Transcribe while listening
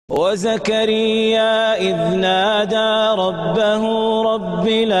وزكريا إذ نادى ربه رب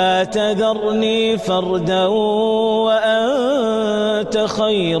لا تذرني فردا وأنت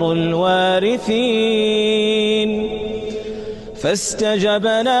خير الوارثين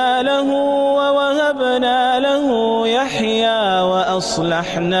فاستجبنا له ووهبنا له يحيى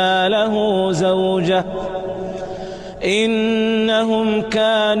وأصلحنا له زوجه إنهم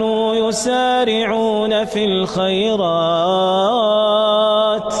كانوا يسارعون في الخيرات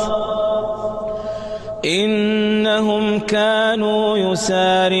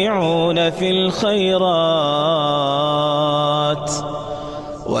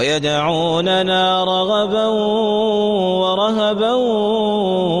ويدعوننا رغبا ورهبا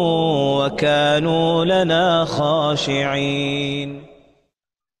وكانوا لنا خاشعين.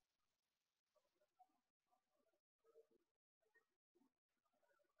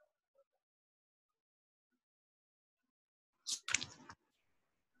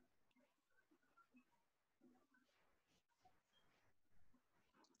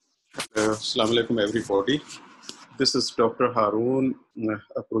 Assalamu alaikum everybody. This is Dr. Haroon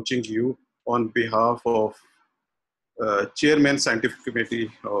approaching you on behalf of Chairman Scientific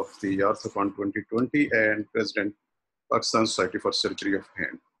Committee of the Orthocon 2020 and President Pakistan Society for Surgery of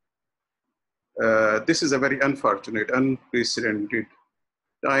Hand. This is a very unfortunate, unprecedented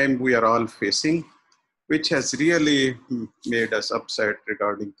time we are all facing, which has really made us upset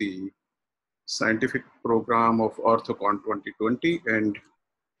regarding the scientific program of Orthocon 2020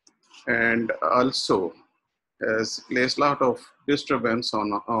 and also has placed a lot of disturbance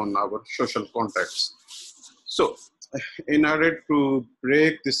on our social contacts. So in order to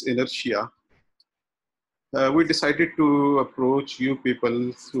break this inertia, we decided to approach you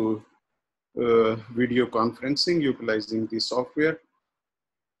people through video conferencing utilizing the software,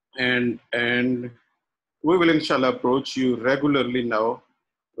 and we will inshallah approach you regularly now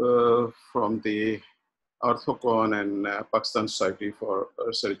from the Orthocon and Pakistan Society for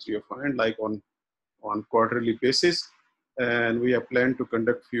Surgery of Hand, like on quarterly basis, and we have planned to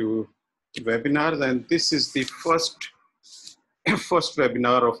conduct few webinars, and this is the first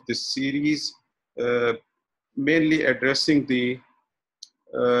webinar of this series, mainly addressing the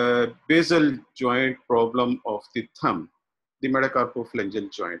basal joint problem of the thumb, the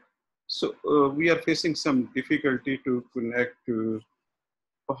metacarpophalangeal joint. So we are facing some difficulty to connect to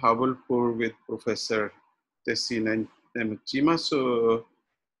Bahawalpur with Professor Tessin and Chima. So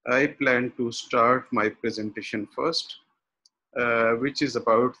I plan to start my presentation first, which is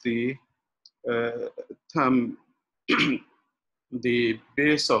about the thumb, the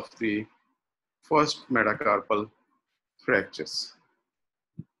base of the first metacarpal fractures.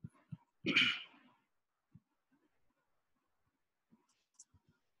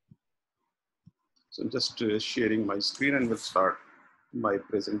 So I'm just sharing my screen and we'll start my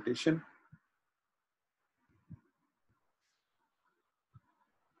presentation.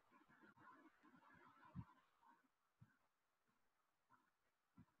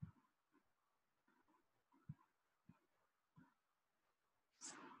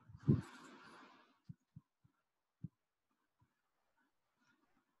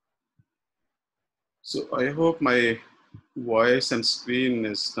 So I hope my voice and screen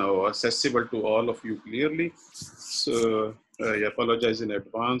is now accessible to all of you clearly. So I apologize in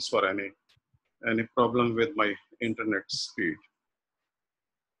advance for any problem with my internet speed.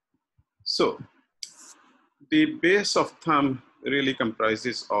 So the base of thumb really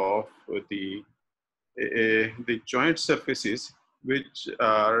comprises of the joint surfaces, which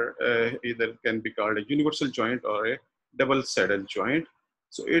are either can be called a universal joint or a double saddle joint.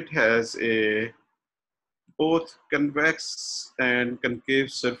 So it has both convex and concave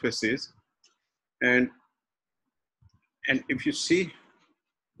surfaces, and if you see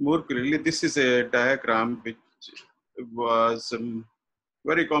more clearly, this is a diagram which was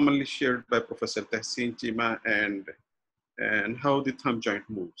very commonly shared by Professor Tessin Chima, and how the thumb joint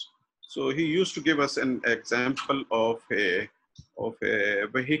moves. So he used to give us an example of a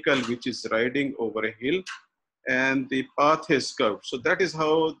vehicle which is riding over a hill, and the path is curved. So that is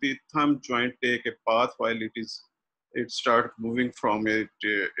how the thumb joint take a path while it starts moving from its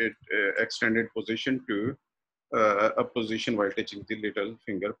extended position to a position while touching the little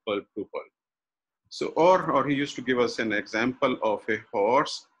finger pulp to pulp. So or he used to give us an example of a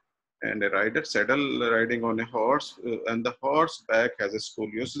horse and a rider, saddle riding on a horse, and the horse back has a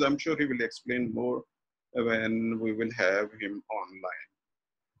scoliosis. I'm sure he will explain more when we will have him online.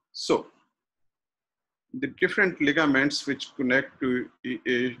 So the different ligaments which connect to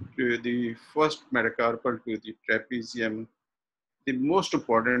the first metacarpal to the trapezium, the most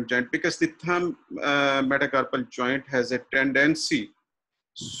important joint, because the thumb metacarpal joint has a tendency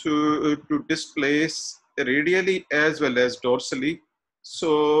so to displace radially as well as dorsally.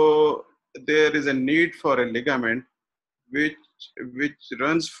 So there is a need for a ligament which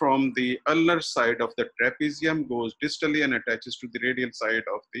runs from the ulnar side of the trapezium, goes distally and attaches to the radial side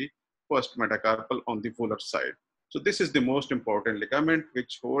of the first metacarpal on the volar side. So this is the most important ligament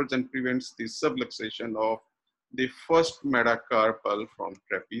which holds and prevents the subluxation of the first metacarpal from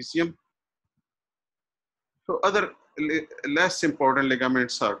trapezium. So other less important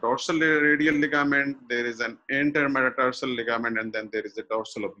ligaments are dorsal radial ligament, there is an intermetatarsal ligament, and then there is the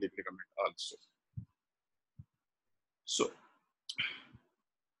dorsal oblique ligament also. So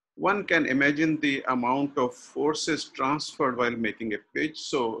one can imagine the amount of forces transferred while making a pitch.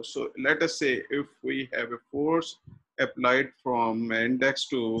 So let us say if we have a force applied from index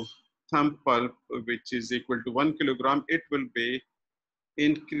to thumb pulp, which is equal to 1 kilogram, it will be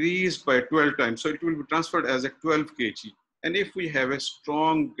increased by 12 times. So it will be transferred as a 12 kg. And if we have a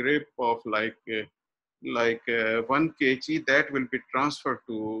strong grip of like 1 kg, that will be transferred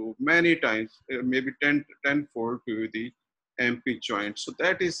to many times, maybe 10-fold to the MP joint. So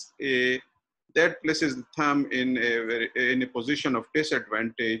that places the thumb in a position of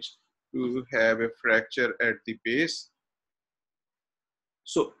disadvantage to have a fracture at the base.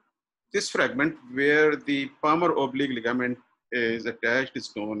 So this fragment where the palmar oblique ligament is attached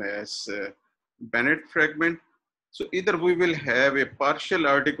is known as Bennett fragment. So either we will have a partial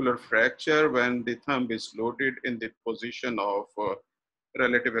articular fracture when the thumb is loaded in the position of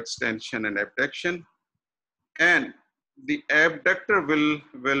relative extension and abduction, and the abductor will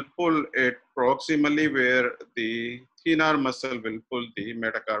pull it proximally where the thenar muscle will pull the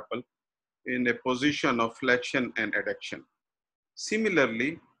metacarpal in a position of flexion and adduction.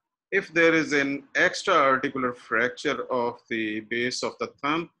 Similarly, if there is an extra articular fracture of the base of the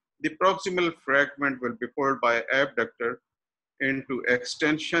thumb, the proximal fragment will be pulled by abductor into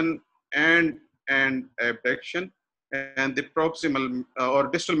extension and abduction, and the proximal or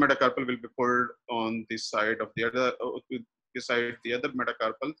distal metacarpal will be pulled on the side of the other, beside the other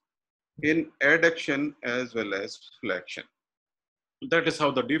metacarpal in adduction as well as flexion. That is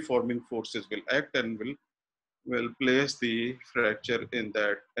how the deforming forces will act and will place the fracture in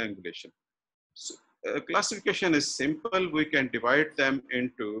that angulation. So, classification is simple. We can divide them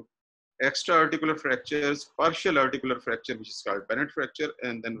into extra articular fractures, partial articular fracture, which is called Bennett fracture,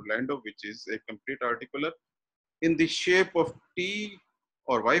 and then Rolando, which is a complete articular in the shape of T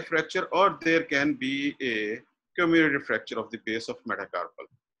or Y fracture, or there can be a cumulative fracture of the base of metacarpal.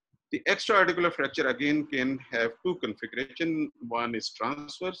 The extra articular fracture again can have two configurations. One is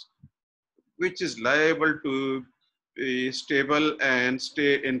transverse, which is liable to be stable and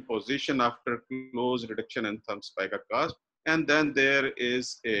stay in position after close reduction and thumb spica cast. And then there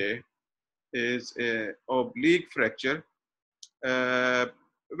is a oblique fracture,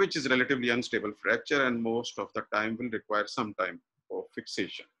 which is relatively unstable fracture and most of the time will require some time for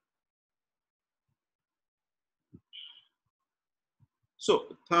fixation.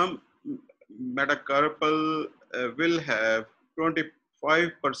 So thumb metacarpal will have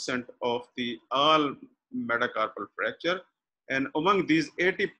 25% of the all metacarpal fracture, and among these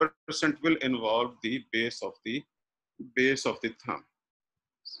 80% will involve the base of the thumb.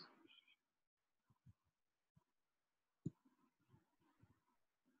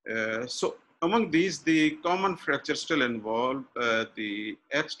 So among these, the common fractures still involve the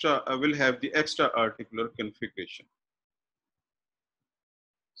extra will have the extra articular configuration.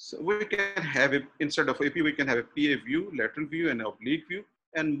 So we can have a, instead of AP, we can have a PA view, lateral view, and oblique view.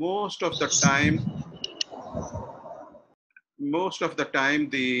 And most of the time,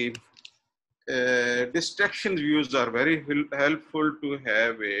 the distraction views are very helpful to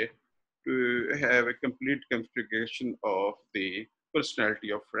have a complete configuration of the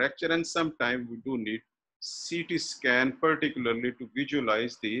personality of fracture. And sometimes we do need CT scan, particularly to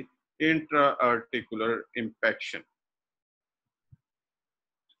visualize the intra-articular impaction.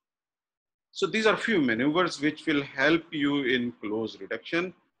 So these are few maneuvers which will help you in close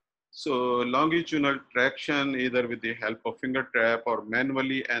reduction. So longitudinal traction, either with the help of finger trap or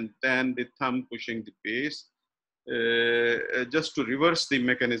manually, and then the thumb pushing the base, just to reverse the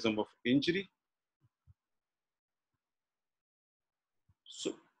mechanism of injury.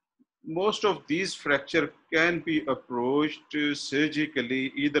 So most of these fractures can be approached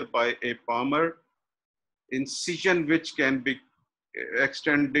surgically, either by a palmar incision, which can be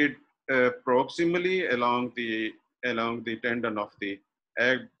extended proximally along the tendon of the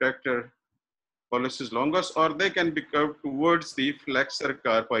abductor pollicis longus, or they can be curved towards the flexor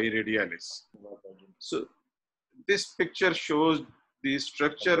carpi radialis. So this picture shows the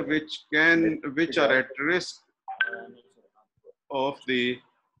structure which are at risk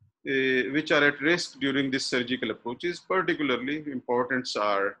which are at risk during this surgical approaches. Particularly important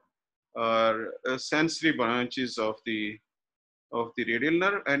are sensory branches of the radial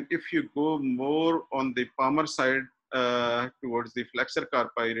nerve. And if you go more on the palmar side towards the flexor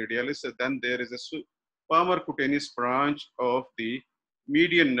carpi radialis, then there is a palmar cutaneous branch of the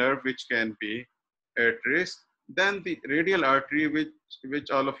median nerve which can be at risk. Then the radial artery, which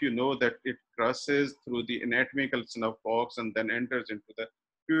all of you know that it crosses through the anatomical snuff box and then enters into the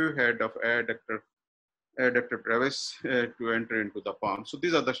pure head of adductor brevis to enter into the palm. So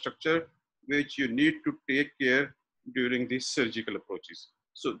these are the structure which you need to take care during these surgical approaches.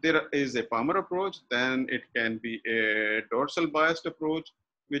 So there is a palmar approach, then it can be a dorsal biased approach,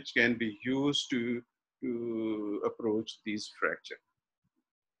 which can be used to approach these fracture.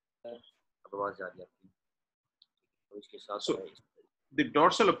 So the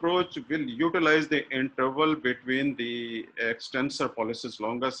dorsal approach will utilize the interval between the extensor pollicis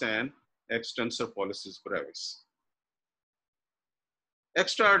longus and extensor pollicis brevis.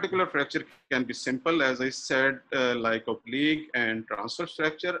 Extra-articular fracture can be simple, as I said, like oblique and transverse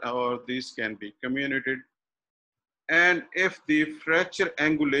fracture, or these can be comminuted. And if the fracture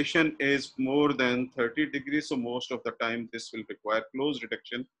angulation is more than 30 degrees, so most of the time this will require close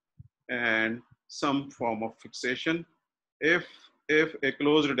reduction and some form of fixation. If a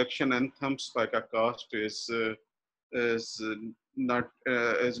close reduction and thumb spica cast is not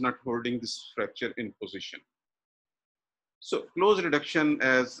holding this fracture in position. So close reduction,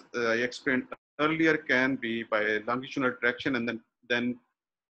 as I explained earlier, can be by longitudinal traction and then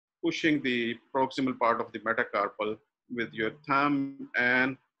pushing the proximal part of the metacarpal with your thumb,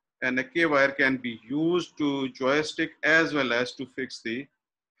 and a K-wire can be used to joystick as well as to fix the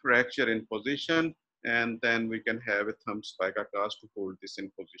fracture in position, and then we can have a thumb spica cast to hold this in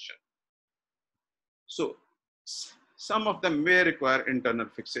position. So some of them may require internal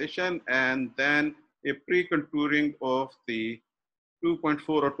fixation, and then a pre-contouring of the 2.4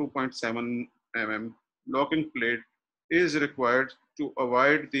 or 2.7 mm locking plate is required to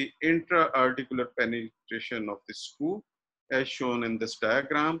avoid the intra-articular penetration of the screw, as shown in this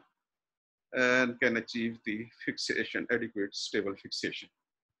diagram, and can achieve the fixation, adequate stable fixation.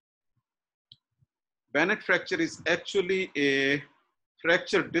 Bayonet fracture is actually a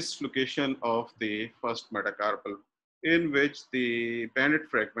fracture dislocation of the first metacarpal, in which the bayonet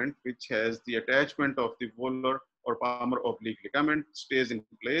fragment, which has the attachment of the volar or palmar oblique ligament, stays in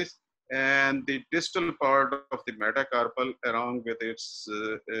place, and the distal part of the metacarpal, along with its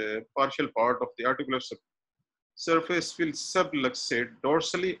partial part of the articular surface, will subluxate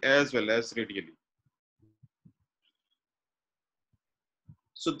dorsally as well as radially.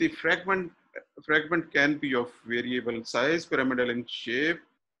 So the fragment can be of variable size, pyramidal in shape,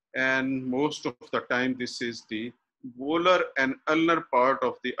 and most of the time this is the volar and ulnar part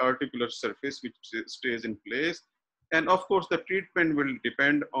of the articular surface which stays in place. And of course, the treatment will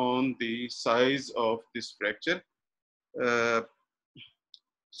depend on the size of this fracture.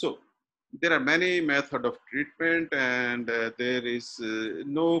 So there are many methods of treatment, and there is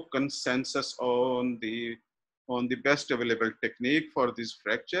no consensus on the best available technique for this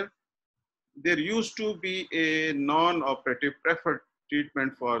fracture. There used to be a non-operative preferred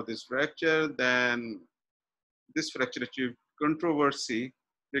treatment for this fracture. Then this fracture achieved controversy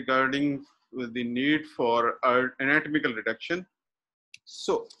regarding the need for anatomical reduction.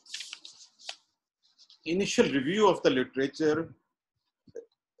 So initial review of the literature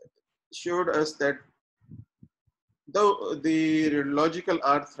showed us that though the radiological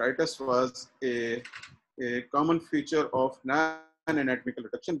arthritis was a common feature of non-anatomical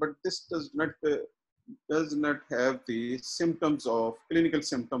reduction, but this does not have the symptoms of clinical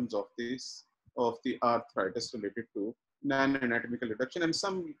symptoms of the arthritis related to non-anatomical reduction. And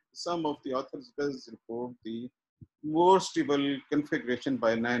some of the authors does report the more stable configuration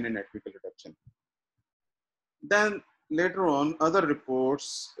by non-anatomical reduction. Then later on, other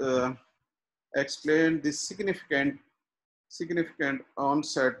reports explained the significant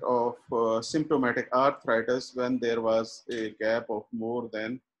onset of symptomatic arthritis when there was a gap of more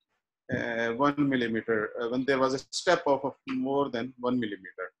than 1 millimeter, when there was a step off of more than 1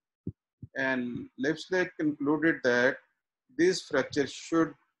 millimeter. And Lipslake concluded that these fractures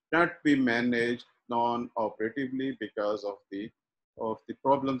should not be managed non-operatively because of the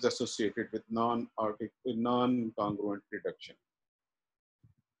problems associated with non-congruent reduction.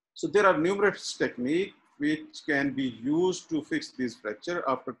 So there are numerous techniques which can be used to fix this fracture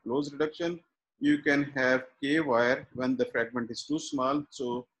after close reduction. You can have K-wire when the fragment is too small.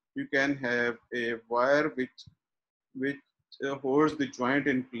 So you can have a wire which holds the joint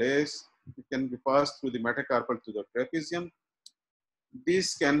in place. It can be passed through the metacarpal to the trapezium.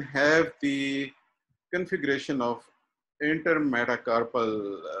 these can have the configuration of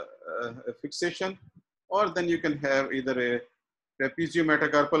intermetacarpal fixation, or then you can have either a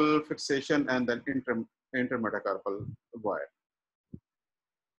trapeziometacarpal fixation and then intermetacarpal wire.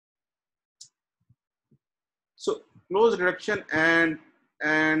 So close reduction and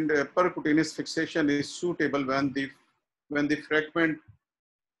percutaneous fixation is suitable when the fragment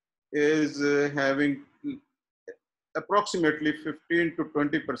is having approximately 15 to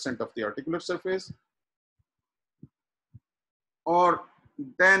 20% of the articular surface, or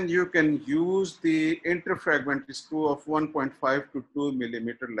then you can use the interfragmentary screw of 1.5 to 2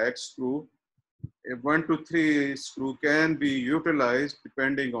 millimeter lag screw. A 1 to 3 screw can be utilized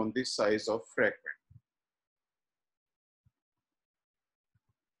depending on the size of fragment.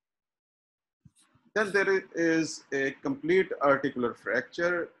 Then there is a complete articular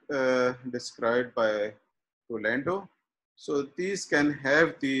fracture described by Rolando. So these can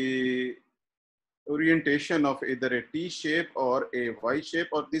have the orientation of either a T shape or a Y shape,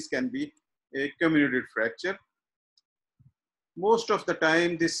 or this can be a comminuted fracture. Most of the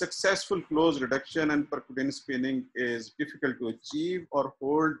time, the successful close reduction and percutaneous pinning is difficult to achieve or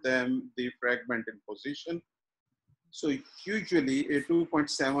hold the fragment in position. So usually a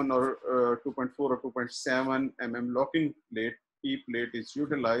 2.7 or 2.4 or 2.7 mm locking plate, T plate is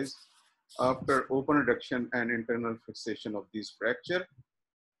utilized after open reduction and internal fixation of these fracture.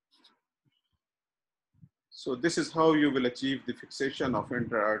 So this is how you will achieve the fixation of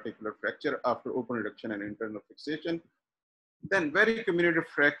intra-articular fracture after open reduction and internal fixation. Then very comminuted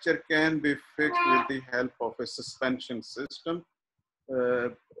fracture can be fixed with the help of a suspension system,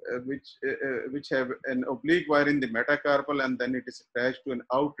 which have an oblique wire in the metacarpal, and then it is attached to an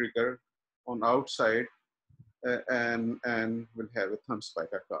outrigger on outside and will have a thumb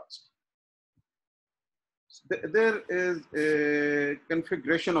spica cast. So there is a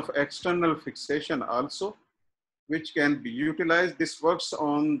configuration of external fixation also, which can be utilized. This works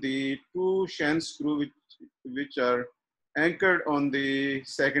on the two Shannon screws which are anchored on the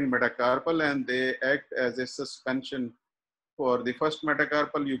second metacarpal, and they act as a suspension for the first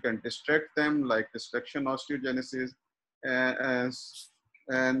metacarpal. You can distract them like distraction osteogenesis,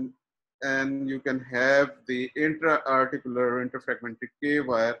 and you can have the intra-articular interfragmentary K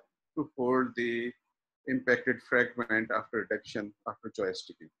wire to hold the impacted fragment after reduction, after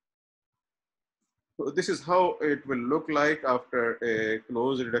joysticking. So this is how it will look like after a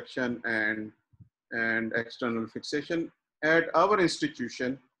close reduction and external fixation. At our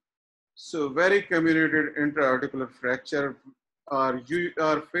institution, so very comminuted intra-articular fracture are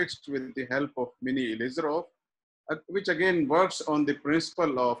fixed with the help of mini Elizarov, which again works on the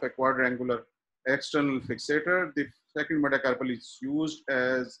principle of a quadrangular external fixator. The second metacarpal is used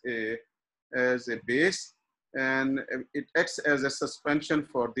as a base, and it acts as a suspension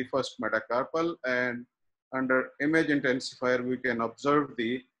for the first metacarpal, and under image intensifier we can observe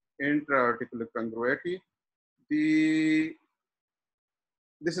the intra-articular congruity.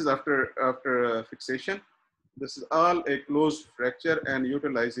 This is after fixation. This is all a closed fracture and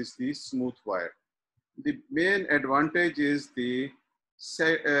utilizes the smooth wire. The main advantage is the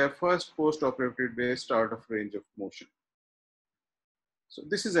first post-operative day start of range of motion. So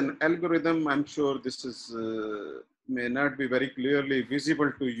this is an algorithm. I'm sure this is may not be very clearly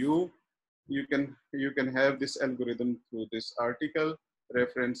visible to you. You can have this algorithm through this article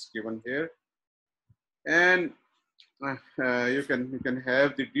reference given here, and you can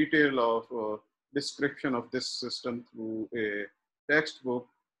have the detail of description of this system through a textbook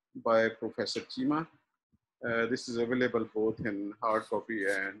by Professor Chima. This is available both in hard copy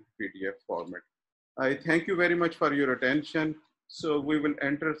and PDF format. I thank you very much for your attention. So we will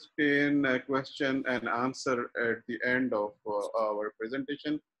entertain a question and answer at the end of our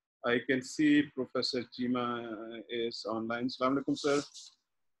presentation. I can see Professor Chima is online. Assalamu alaikum, sir.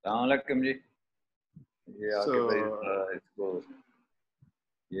 Assalamu alaikum ji. ये आके भाई इसको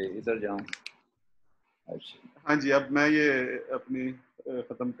ये इधर जाऊं. हाँ जी, अब मैं ये अपनी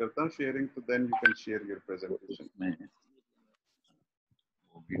खत्म करता हूँ शेयरिंग, तो then you can share your presentation. मैं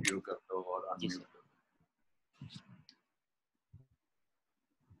वो वीडियो करता हूँ और अनम्यूट.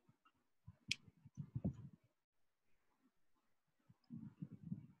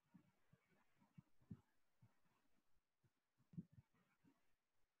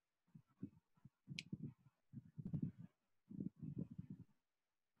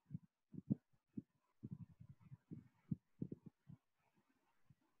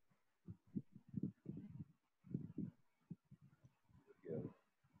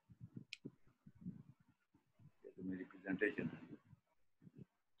 मेरी प्रेजेंटेशन है.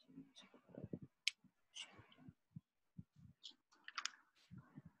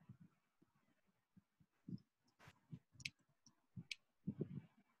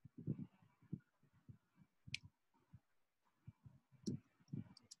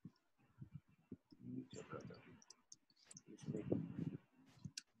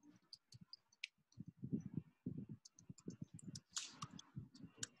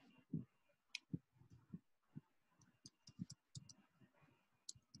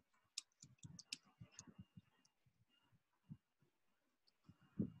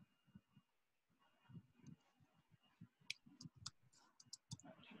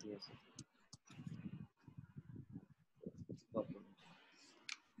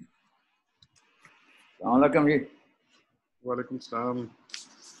 जी। वालेकुम सलाम।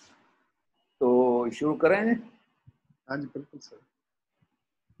 तो शुरू करें? हाँ जी बिल्कुल सर।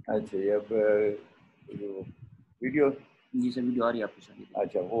 अच्छा, ये अब जो वीडियो जी सर, वीडियो आ रही है आपके सामने।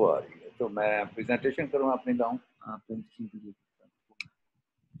 अच्छा वो आ रही है, तो मैं प्रेजेंटेशन करूँ अपनी गाँव? आप प्रेजेंटेशन कीजिए।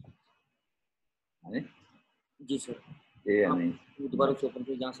 जी जी सर, ये नहीं, वो दोबारा से ओपन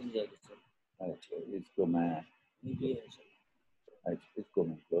करिए, जहाँ से नहीं जाएगी सर। अच्छा इसको मैं, ये है सर। अच्छा इसको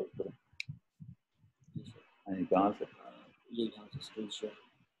मैं क्लोज करूँ। जी सर, यानी कहाँ से? ये यहाँ से स्क्रीन शेयर।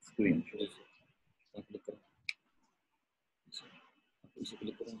 स्क्रीन जी सर, यहाँ क्लिक करें। जी सर, आप इसे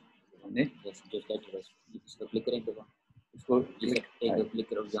क्लिक करें। नहीं, जैसे जो स्लाइड है इस पर क्लिक करें तो इसको जी सर, एक बार क्लिक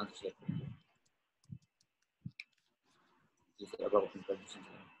करो, जहाँ से शेयर करें। जी सर, अब आप अपनी प्रेजेंटेशन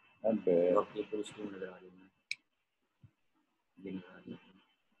करें। अब आपकी पूरी स्क्रीन नजर आ रही है। ये नजर आ रही है।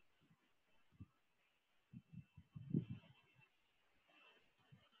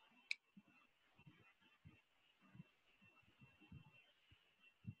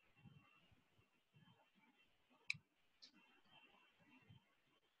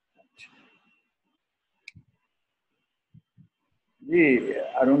 जी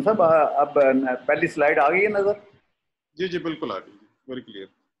अरुण साहब, अब पहली स्लाइड आ गई है नजर? जी जी बिल्कुल आ गई, वेरी क्लियर।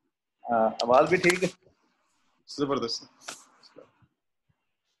 आवाज भी ठीक है? जबरदस्त।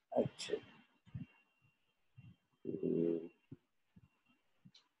 अच्छा,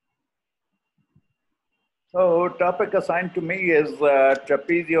 so topic assigned to me is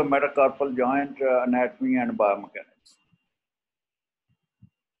trapeziometacarpal joint anatomy and biomechanics.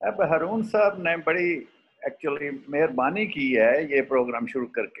 अब हारून साहब ने बड़ी एक्चुअली मेहरबानी की है ये प्रोग्राम शुरू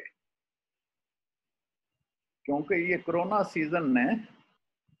करके, क्योंकि ये कोरोना सीजन ने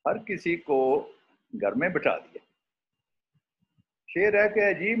हर किसी को घर में बिठा दिया। शेर है कि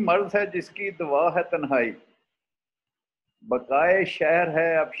अजीब मर्ज है जिसकी दवा है तन्हाई, बकाए शहर है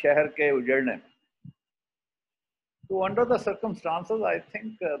अब शहर के उजड़ने में। So under the circumstances, I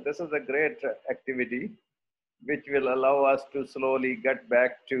think this is a great activity which will allow us to slowly get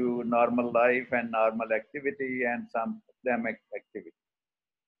back to normal life and normal activity and some academic activity.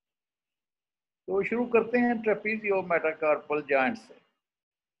 तो शुरू करते हैं trapeziometacarpal joint से.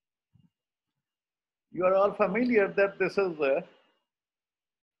 You are all familiar that this is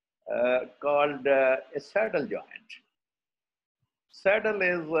called a saddle joint. Saddle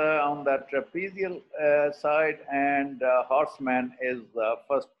is on the trapezial side, and horseman is the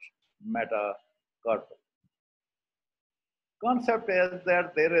first metacarpal. Concept is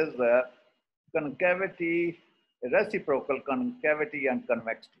that there is a concavity, reciprocal concavity and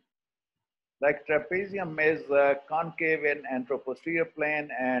convexity. Like trapezium is concave in anteroposterior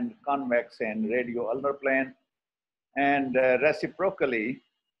plane and convex in radio-ulnar plane, and reciprocally,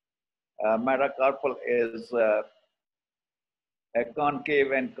 metacarpal is a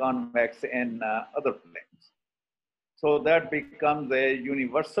concave and convex in other planes. So that becomes a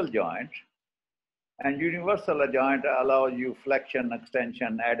universal joint. And universal joint allows you flexion,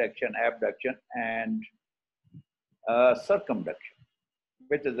 extension, adduction, abduction, and circumduction,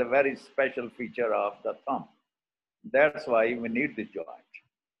 which is a very special feature of the thumb. That's why we need this joint.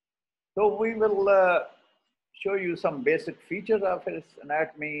 So we will show you some basic features of its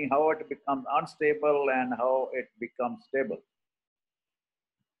anatomy, how it becomes unstable and how it becomes stable.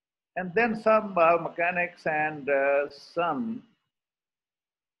 And then some biomechanics and some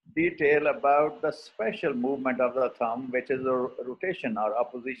detail about the special movement of the thumb, which is a rotation or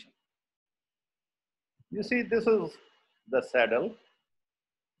opposition. You see, this is the saddle,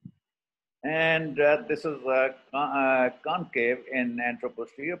 and this is concave in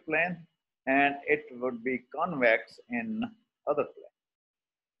anteroposterior plane, and it would be convex in other plane.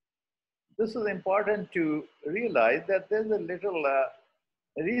 This is important to realize that there's a little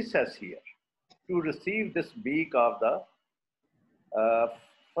recess here to receive this beak of the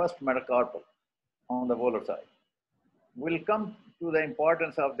first metacarpal on the volar side. We'll come to the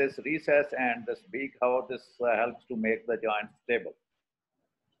importance of this recess and this beak, how this helps to make the joint stable.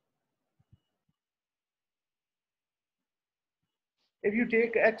 If you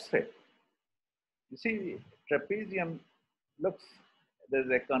take X-ray, you see trapezium looks, there's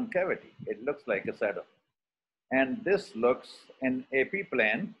a concavity. It looks like a saddle. And this looks in AP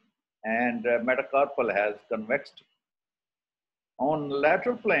plane and metacarpal has convexity. On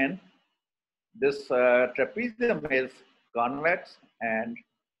lateral plane, this trapezium is convex and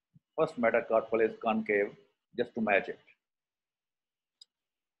first metacarpal is concave, just to match it.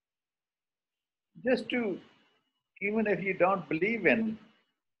 Just to, even if you don't believe in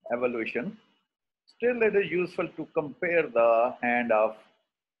evolution, still it is useful to compare the hand of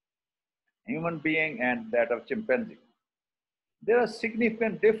human being and that of chimpanzee. There are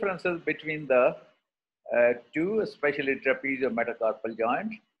significant differences between the two, especially trapezium metacarpal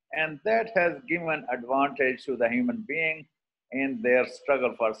joint, and that has given advantage to the human being in their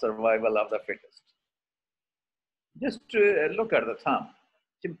struggle for survival of the fittest. Just to look at the thumb.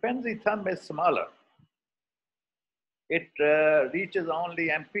 Chimpanzee thumb is smaller. It reaches only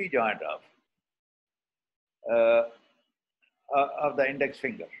MP joint of the index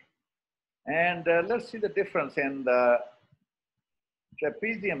finger. And let's see the difference in the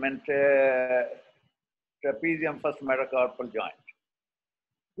trapezium and trapezium first metacarpal joint.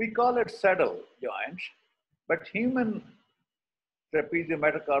 We call it saddle joint, but human trapezium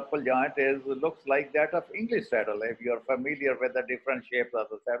metacarpal joint looks like that of English saddle. If you're familiar with the different shapes of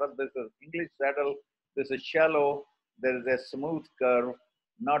the saddle, this is English saddle, this is shallow, there is a smooth curve,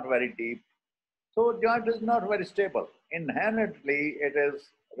 not very deep. So joint is not very stable. Inherently, it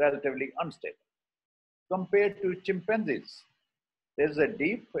is relatively unstable. Compared to chimpanzees, there's a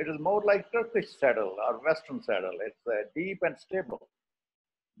deep, it is more like Turkish saddle or Western saddle. It's deep and stable.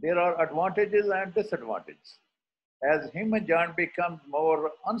 There are advantages and disadvantages. As human joint becomes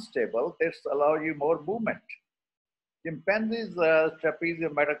more unstable, this allows you more movement. Chimpanzees'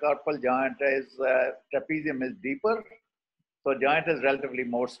 trapezium metacarpal joint trapezium is deeper, so joint is relatively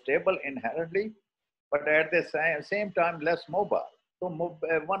more stable inherently, but at the same time less mobile. So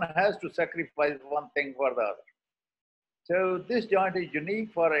one has to sacrifice one thing for the other. So this joint is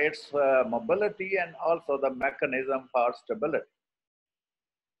unique for its mobility and also the mechanism for stability.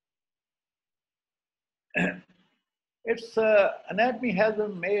 Its anatomy has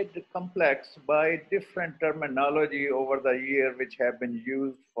been made complex by different terminology over the year which have been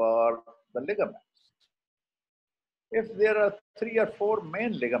used for the ligaments. If there are 3 or 4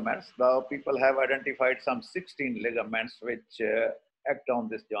 main ligaments, now people have identified some 16 ligaments which act on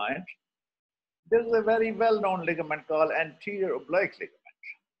this joint. There's a very well-known ligament called anterior oblique ligament.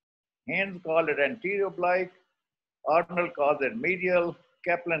 Haynes called it anterior oblique, Arnold calls it medial,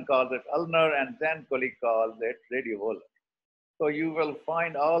 Kaplan calls it ulnar, and Zancoli calls it radiovolar. So you will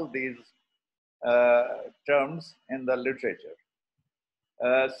find all these terms in the literature.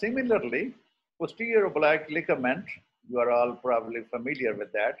 Similarly, posterior oblique ligament, you are all probably familiar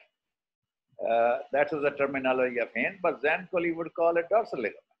with that. That is the terminology of Haynes, but Zancoli would call it dorsal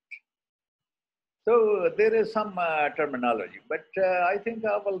ligament. So there is some terminology, but I think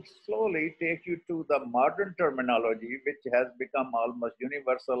I will slowly take you to the modern terminology, which has become almost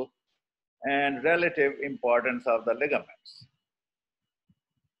universal and relative importance of the ligaments.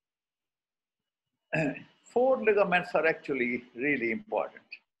 4 ligaments are actually really important.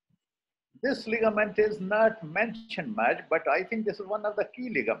 This ligament is not mentioned much, but I think this is one of the key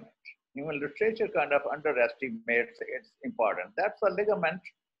ligaments. Human literature kind of underestimates its importance. That's the ligament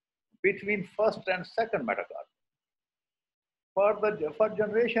between first and second metacarpal. For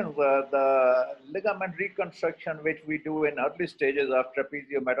generations, the ligament reconstruction which we do in early stages of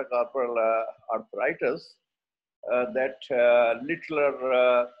trapeziometacarpal arthritis, that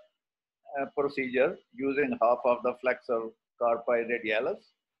littler procedure using half of the flexor carpi radialis,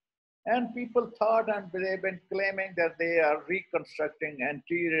 and people thought and they've been claiming that they are reconstructing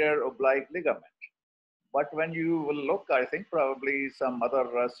anterior oblique ligament. But when you will look, I think probably some other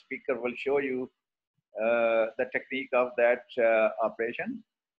speaker will show you the technique of that operation.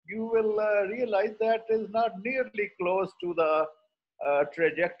 You will realize that is not nearly close to the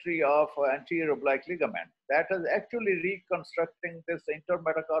trajectory of anterior oblique ligament. That is actually reconstructing this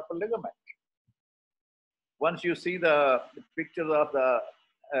intermetacarpal ligament. Once you see the pictures of the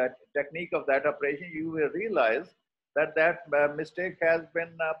technique of that operation, you will realize that mistake has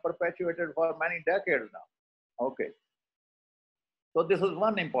been perpetuated for many decades now. Okay. So this is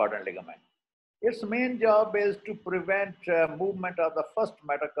one important ligament. Its main job is to prevent movement of the first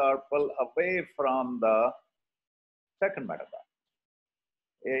metacarpal away from the second metacarpal.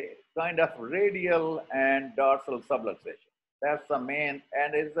 A kind of radial and dorsal subluxation. That's the main,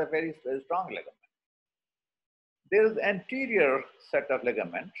 and it's a very strong ligament. There is anterior set of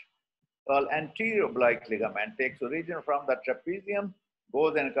ligament called anterior oblique ligament, takes origin from the trapezium,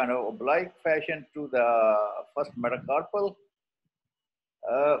 goes in kind of oblique fashion to the first metacarpal.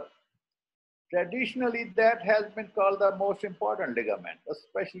 Traditionally, that has been called the most important ligament,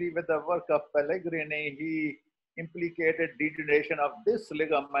 especially with the work of Pellegrini. He implicated degeneration of this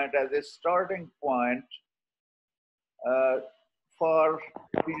ligament as a starting point for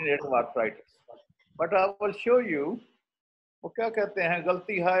degenerative arthritis. But I will show you, वो क्या कहते हैं,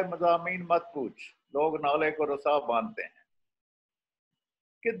 गलती है मज़ामीन मत पूछ, लोग नाले को रसा बांधते हैं,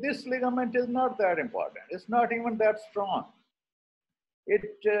 कि this ligament is not that important. It's not even that strong. It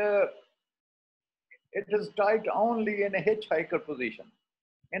is tight only in a hitchhiker position.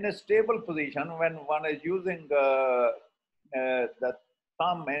 In a stable position, when one is using the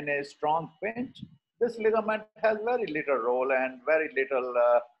thumb in a strong pinch, this ligament has very little role and very little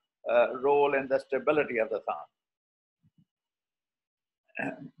role in the stability of the thumb.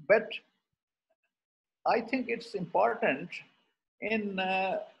 But I think it's important in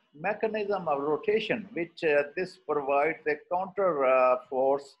mechanism of rotation, which this provides a counter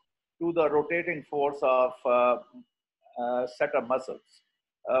force to the rotating force of set of muscles.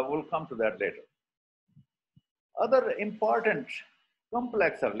 We'll come to that later. Other important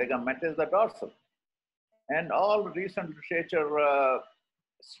complex of ligament is the dorsal. And all recent literature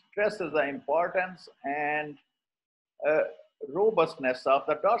stresses the importance and robustness of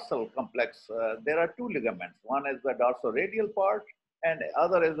the dorsal complex. There are two ligaments. One is the dorsal-radial part, and the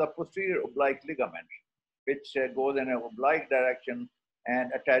other is the posterior oblique ligament, which goes in an oblique direction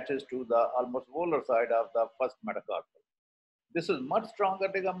and attaches to the almost volar side of the first metacarpal. This is much stronger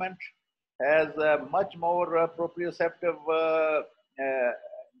ligament, has much more proprioceptive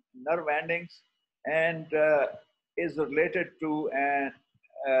nerve endings, and is related to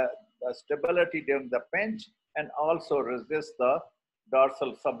stability during the pinch, and also resists the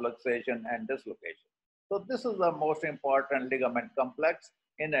dorsal subluxation and dislocation. So this is the most important ligament complex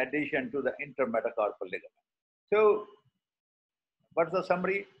in addition to the intermetacarpal ligament. So what's the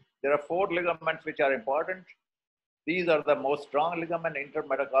summary? There are 4 ligaments which are important. These are the most strong ligament,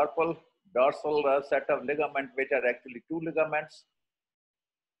 intermetacarpal, dorsal set of ligament, which are actually 2 ligaments.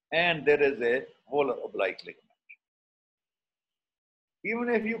 And there is a volar oblique ligament. Even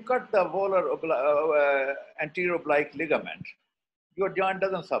if you cut the volar anterior oblique ligament, your joint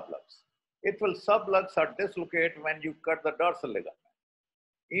doesn't sublux. It will sublux or dislocate when you cut the dorsal ligament.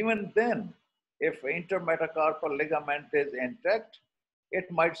 Even then, if intermetacarpal ligament is intact, it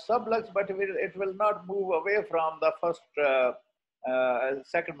might sublux, but it will not move away from the first,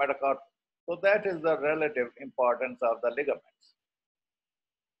 second metacarpal. So that is the relative importance of the ligaments.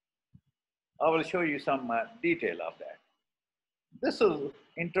 I will show you some detail of that. This is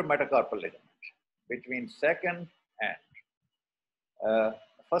intermetacarpal ligament between second and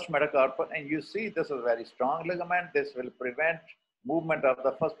first metacarpal, and you see this is a very strong ligament. This will prevent movement of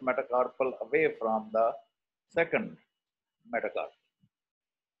the first metacarpal away from the second metacarpal.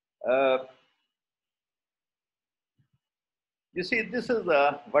 You see, this is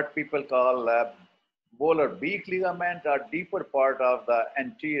what people call volar beak ligament, or deeper part of the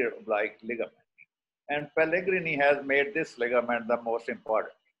anterior oblique ligament. And Pellegrini has made this ligament the most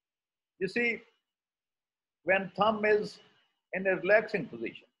important. You see, when thumb is in a relaxing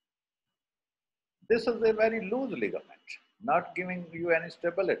position, this is a very loose ligament, not giving you any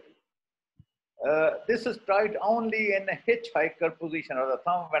stability. This is tight only in a hitchhiker position of the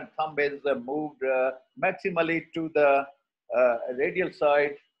thumb, when thumb is moved maximally to the radial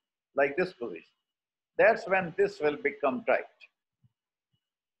side, like this position. That's when this will become tight.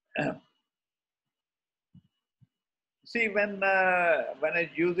 See, when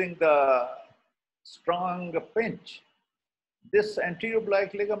it's using the strong pinch, this anterior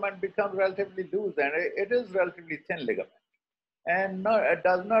oblique ligament becomes relatively loose, and it is relatively thin ligament. And it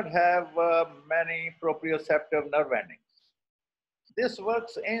does not have many proprioceptive nerve endings. This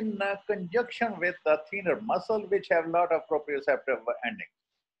works in conjunction with the thinner muscle, which have a lot of proprioceptive endings.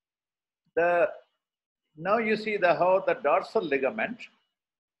 Now you see how the dorsal ligament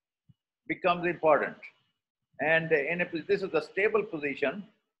becomes important. And this is the stable position.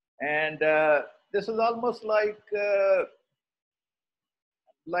 And this is almost like the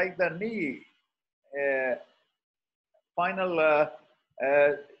knee final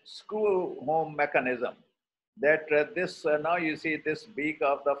screw home mechanism, that now you see this beak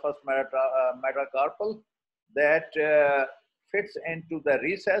of the first metacarpal that fits into the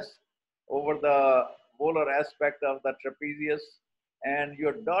recess over the volar aspect of the trapezius, and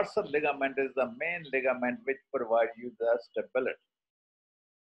your dorsal ligament is the main ligament which provides you the stability.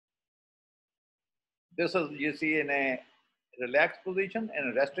 This is, you see, in a relaxed position. In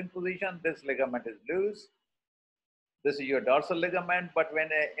a resting position, this ligament is loose. This is your dorsal ligament, but when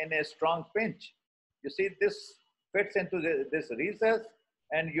in a strong pinch, you see this fits into this recess,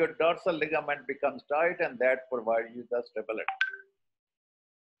 and your dorsal ligament becomes tight, and that provides you the stability.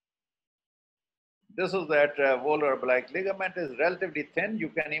 This is that volar oblique ligament is relatively thin. You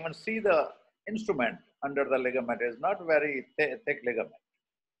can even see the instrument under the ligament is not very thick ligament.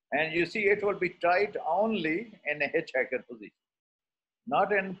 And you see it will be tight only in a hitchhiker position,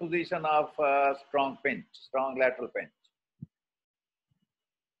 not in position of strong pinch, strong lateral pinch.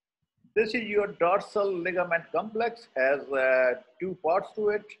 This is your dorsal ligament complex, has 2 parts to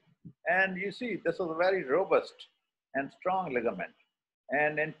it. And you see this is a very robust and strong ligament.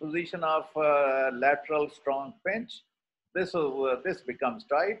 And in position of lateral strong pinch, this becomes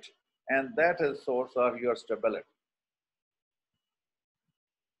tight, and that is source of your stability.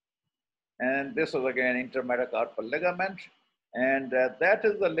 And this is again intermetacarpal ligament, and that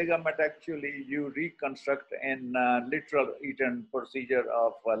is the ligament actually you reconstruct in literal Eaton procedure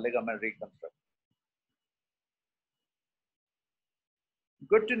of ligament reconstruction.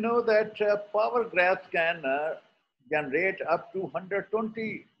 Good to know that power grafts can generate up to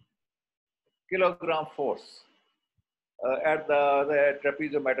 120 kilogram force at the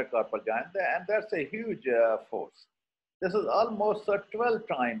trapeziometacarpal joint, and that's a huge force. This is almost 12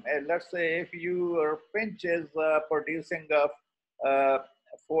 times. Let's say if your pinch is producing a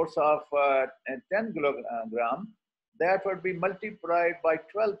force of 10 kilogram, that would be multiplied by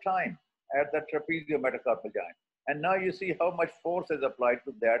 12 times at the trapeziometacarpal joint. And now you see how much force is applied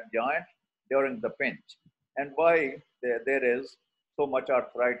to that joint during the pinch, and why there is so much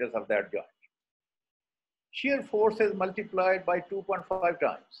arthritis of that joint. Shear force is multiplied by 2.5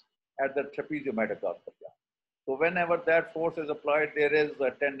 times at the trapeziometacarpal joint. So whenever that force is applied, there is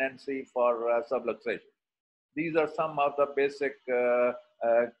a tendency for subluxation. These are some of the basic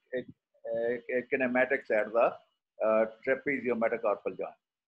kinematics at the trapeziometacarpal joint.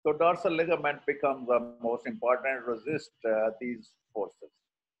 So dorsal ligament becomes the most important to resist these forces.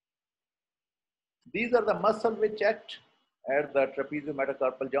 These are the muscles which act at the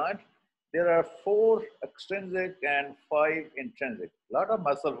trapeziometacarpal joint. There are 4 extrinsic and 5 intrinsic. A lot of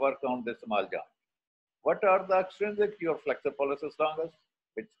muscle work on this small joint. What are the extrinsic? Your flexor pollicis longus,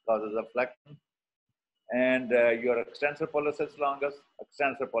 which causes a flexion, and your extensor pollicis longus,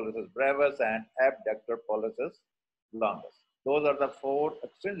 extensor pollicis brevis, and abductor pollicis longus. Those are the 4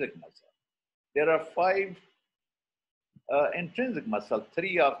 extrinsic muscles. There are 5 intrinsic muscles,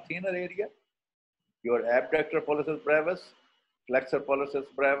 3 of thinner area, your abductor pollicis brevis, flexor pollicis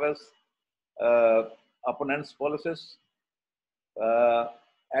brevis, opponens pollicis,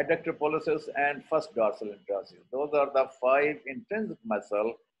 adductor pollicis, and first dorsal interosseous. Those are the 5 intrinsic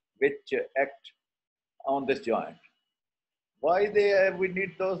muscles which act on this joint. Why we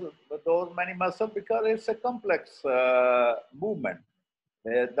need those many muscles? Because it's a complex movement.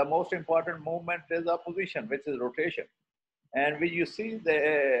 The most important movement is opposition, which is rotation. And when you see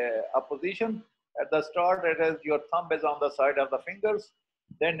the opposition, at the start, it is your thumb is on the side of the fingers.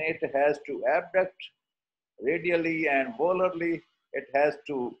 Then it has to abduct radially and volarly. It has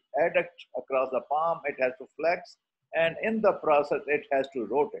to adduct across the palm. It has to flex. And in the process, it has to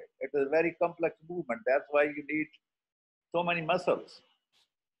rotate. It is a very complex movement. That's why you need so many muscles.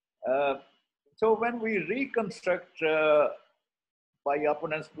 So when we reconstruct by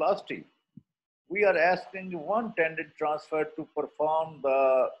opponensplasty, we are asking one tendon transfer to perform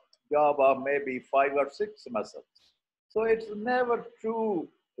the job of maybe 5 or 6 muscles. So it's never true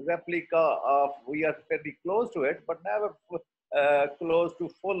replica of, we are very close to it, but never close to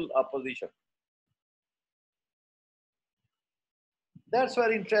full opposition. That's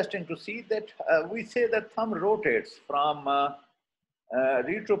very interesting to see that we say that thumb rotates from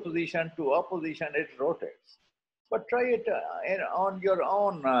retro position to opposition, it rotates. But try it on your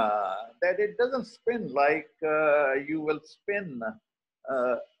own, that it doesn't spin like you will spin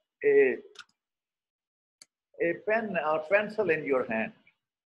a pen or pencil in your hand.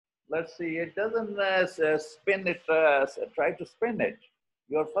 Let's see, it doesn't spin it, try to spin it.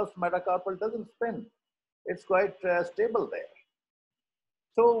 Your first metacarpal doesn't spin. It's quite stable there.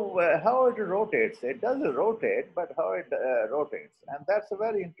 So how it rotates? It does rotate, but how it rotates. And that's a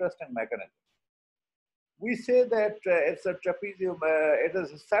very interesting mechanism. We say that it's a trapezium, it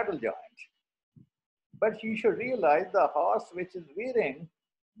is a saddle joint. But you should realize the horse which is wearing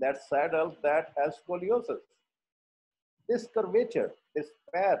that saddle, that has scoliosis. This curvature, this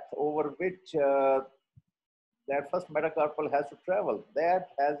path over which that first metacarpal has to travel, that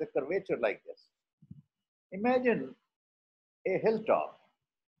has a curvature like this. Imagine a hilltop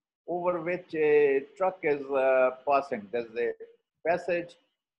over which a truck is passing. There's a passage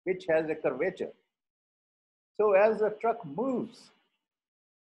which has a curvature. So as the truck moves,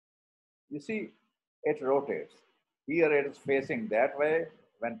 you see, it rotates. Here it is facing that way,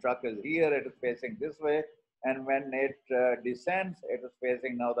 When truck is here, it is facing this way. And when it descends, it is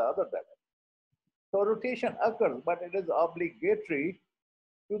facing now the other direction. So rotation occurs, but it is obligatory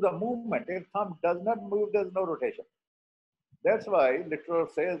to the movement. If thumb does not move, there's no rotation. That's why literature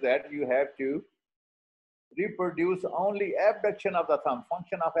says that you have to reproduce only abduction of the thumb,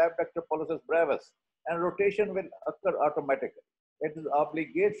 function of abductor pollicis brevis, and rotation will occur automatically. It is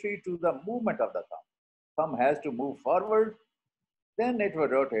obligatory to the movement of the thumb. Thumb has to move forward, then it will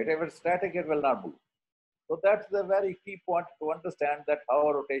rotate. If it's static, it will not move. So that's the very key point to understand that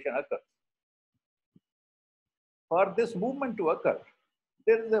how rotation occurs. For this movement to occur,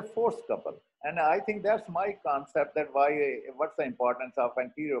 there is a force couple. And I think that's my concept, that what's the importance of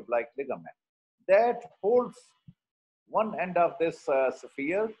anterior oblique ligament. That holds one end of this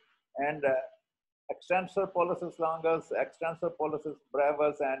sphere, and extensor pollicis longus, extensor pollicis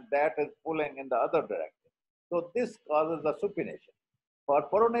brevis, and that is pulling in the other direction. So this causes the supination. For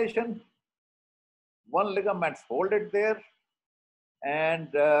pronation, one ligament hold it there, and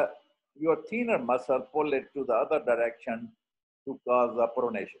your thinner muscle pull it to the other direction to cause the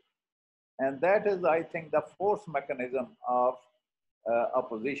pronation. And that is, I think, the force mechanism of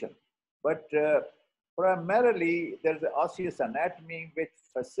opposition. But primarily, there's the osseous anatomy which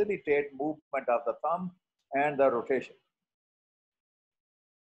facilitate movement of the thumb and the rotation.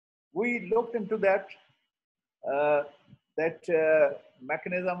 We looked into that,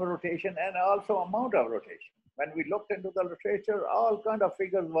 mechanism of rotation and also amount of rotation. When we looked into the literature, all kind of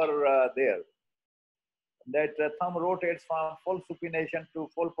figures were there. That thumb rotates from full supination to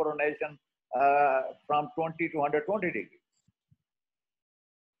full pronation from 20 to 120 degrees.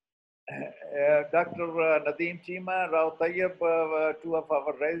 Dr. Nadeem Chima, Rao Tayyab, two of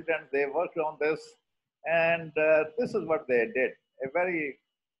our residents, they worked on this, and this is what they did. A very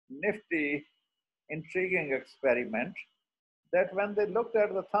nifty, intriguing experiment, that when they looked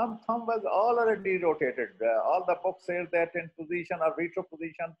at the thumb was already rotated. All the books say that in position or retro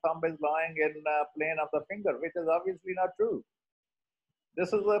position, thumb is lying in plane of the finger, which is obviously not true.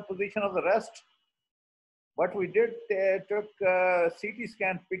 This is the position of the rest. What we did, took a CT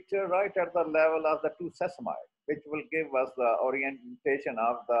scan picture right at the level of the two sesamoid, which will give us the orientation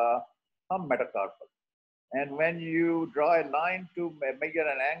of the thumb metacarpal. And when you draw a line to measure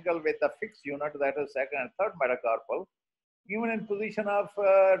an angle with the fixed unit, that is second and third metacarpal, even in position of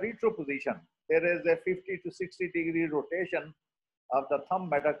retro position, there is a 50 to 60 degree rotation of the thumb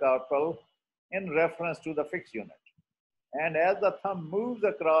metacarpal in reference to the fixed unit. And as the thumb moves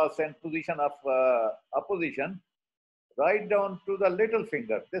across in position of opposition, right down to the little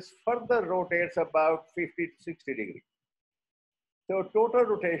finger, this further rotates about 50 to 60 degrees. So total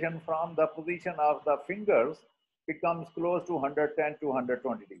rotation from the position of the fingers becomes close to 110 to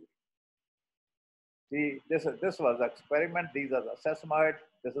 120 degrees. See, this was the experiment. These are the sesamoid.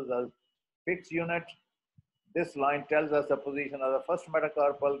 This is a fixed unit. This line tells us the position of the first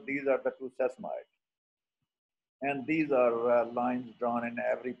metacarpal. These are the two sesamoid. And these are lines drawn in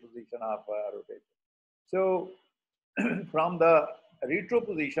every position of rotation. So from the retro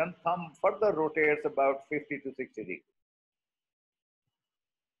position, thumb further rotates about 50 to 60 degrees.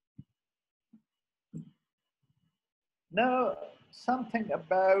 Now, something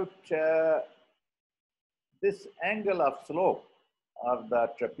about this angle of slope of the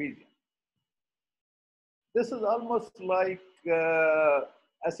trapezium. This is almost like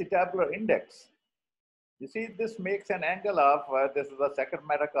acetabular index. You see, this makes an angle of, this is the second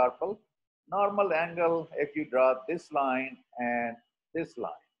metacarpal. Normal angle, if you draw this line and this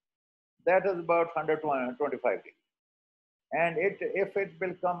line, that is about 100 to 125 degrees. And if it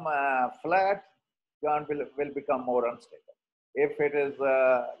will come flat, joint will become more unstable. If it is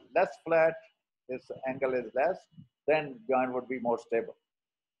less flat, this angle is less, then joint would be more stable.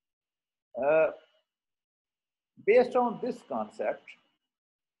 Based on this concept,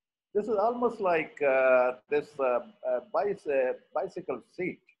 this is almost like this bicycle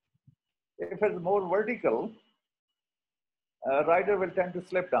seat. If it's more vertical, rider will tend to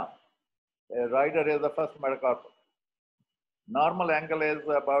slip down. Rider is the first metacarpal. Normal angle is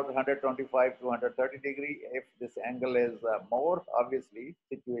about 125 to 130 degrees. If this angle is more, obviously,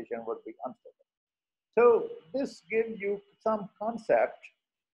 situation would be unstable. So this gives you some concept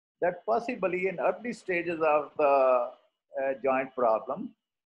that possibly in early stages of the joint problem,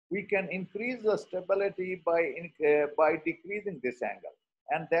 we can increase the stability by decreasing this angle.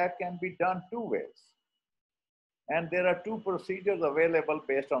 And that can be done two ways. And there are two procedures available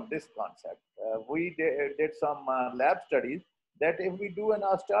based on this concept. We did some lab studies that if we do an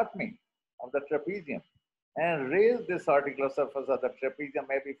osteotomy of the trapezium and raise this articular surface of the trapezium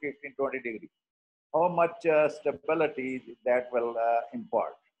maybe 15, 20 degrees, how much stability that will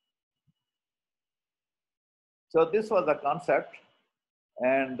impart. So this was the concept,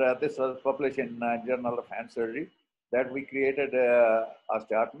 and this was published in Journal of Hand Surgery, that we created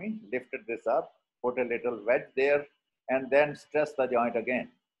osteotomy, lifted this up, put a little wedge there, and then stress the joint again.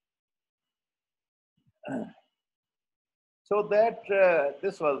 So that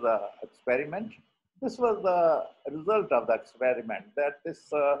this was the experiment. This was the result of the experiment, that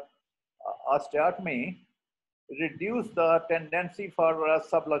this osteotomy reduced the tendency for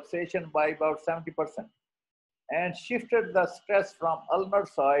subluxation by about 70% and shifted the stress from ulnar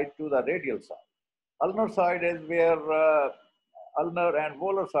side to the radial side. Ulnar side is where, ulnar and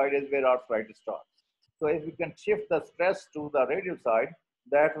volar side is where arthritis starts. So if you can shift the stress to the radial side,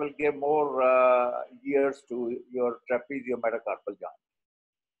 that will give more years to your trapeziometacarpal joint.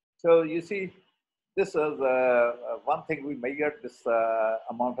 So you see, this is one thing we measured, this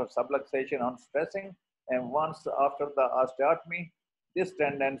amount of subluxation on stressing. And once after the osteotomy, this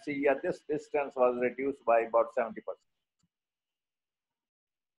tendency, this distance was reduced by about 70%.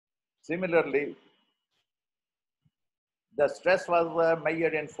 Similarly, the stress was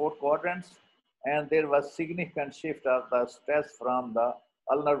measured in 4 quadrants, and there was significant shift of the stress from the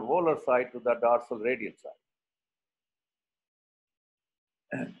ulnar volar side to the dorsal radial side.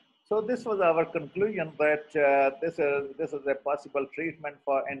 So this was our conclusion, that this is a possible treatment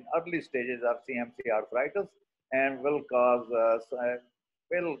for in early stages of CMC arthritis, and will cause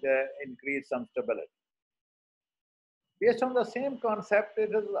increase some stability. Based on the same concept,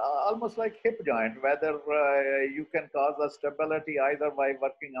 it is almost like hip joint, whether you can cause a stability either by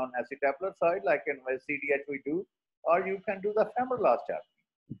working on acetabular side, like in CDH we do, or you can do the femoral osteotomy.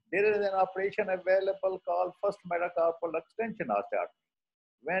 There is an operation available called first metacarpal extension osteotomy.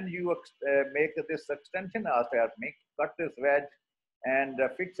 When you make this extension osteotomy, cut this wedge and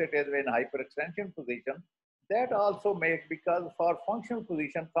fix it in hyperextension position, that also makes, because for functional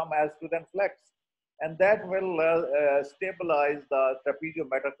position, come as to then flex. And that will stabilize the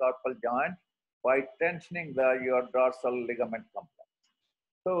trapeziometacarpal joint by tensioning your dorsal ligament complex.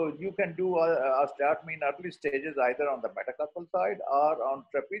 So you can do osteotomy in early stages either on the metacarpal side or on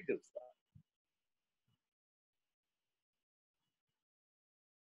trapezial side.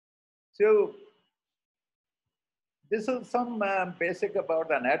 So this is some basic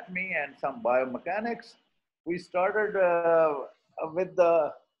about anatomy and some biomechanics. We started with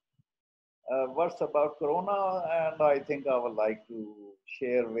the verse about corona, and I think I would like to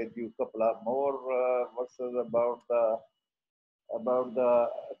share with you a couple of more verses about the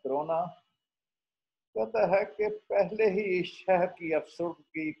corona. कहता है कि पहले ही शह की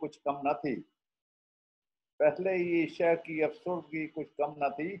अफसुर्दगी कुछ कम न थी, पहले ही शह की अफसुर्दगी कुछ कम न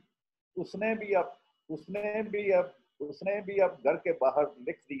थी, उसने भी अब घर के बाहर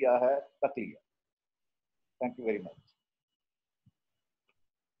लिख दिया है तकलिया. Thank you very much.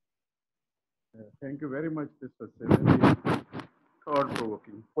 Thank you very much. This was very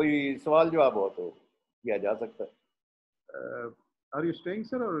thought-provoking. कोई सवाल जवाब हो तो किया जा सकता है. Are you staying,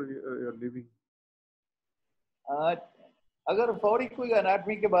 sir, or you're leaving? अगर फौरी कोई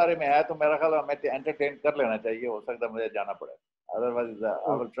एनाटमी के बारे में है तो मेरा ख्याल हमें एंटरटेन कर लेना चाहिए. हो सकता है मुझे जाना पड़े. Otherwise,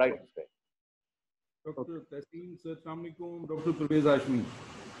 I will try to stay. Doctor Tehseen sir, अस्सलाम वालेकुम. डॉक्टर परवेज हाशमी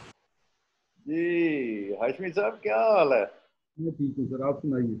जी. हाशमी साहब क्या हाल है? मैं ठीक हूँ सर, आप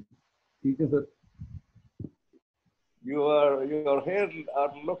सुनाइए. ठीक है sir. Your hair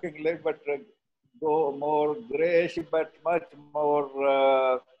are looking a little bit more grayish, but much more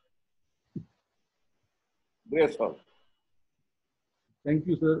graceful. Thank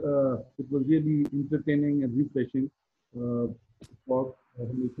you sir. It was really entertaining and refreshing. और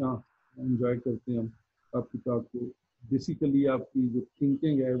हमेशा एंजॉय करते हैं हम आपकी टॉक को. बेसिकली आपकी जो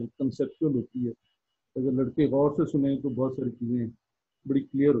थिंकिंग है वो कंसेप्चुअल होती है. अगर लड़के गौर से सुने तो बहुत सारी चीज़ें बड़ी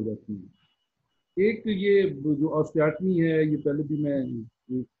क्लियर हो जाती हैं. एक ये जो ऑस्टियोटमी है, ये पहले भी मैं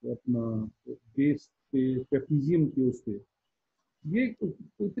अपना बेस पे ट्रेपेजियम के उस पे ये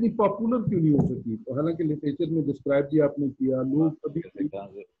इतनी पॉपुलर क्यों नहीं हो सकी? तो हालांकि लिटरेचर में डिस्क्राइब भी आपने किया. लोग अभी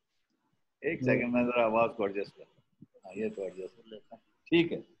एक सेकंड में जरा आवाज को एडजस्ट कर. ये तो एडजस्ट कर लेता हूं.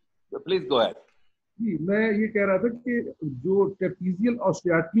 ठीक है, तो प्लीज गो अहेड. जी, मैं ये कह रहा था कि जो ट्रेपेजियल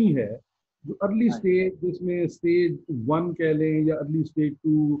ऑस्टियोटमी है, जो अर्ली स्टेज, जिसमें स्टेज 1 कह लें या अर्ली स्टेज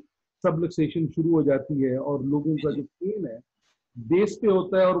 2 सबलक्सेशन शुरू हो जाती है और लोगों का जो पेन है बेस पे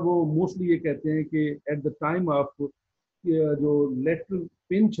होता है, और वो मोस्टली ये कहते हैं कि एट द टाइम ऑफ जो लेटरल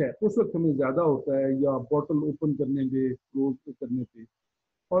पिंच है उस वक्त हमें ज्यादा होता है, या बॉटल ओपन करने पे, क्लोज करने पे,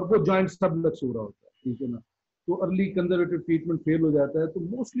 और वो जॉइंट सबलक्स हो रहा होता है. ठीक है ना. तो अर्ली कंजर्वेटिव ट्रीटमेंट फेल हो जाता है. तो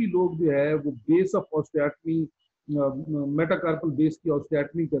मोस्टली लोग जो है वो base of osteotomy, metacarpal base की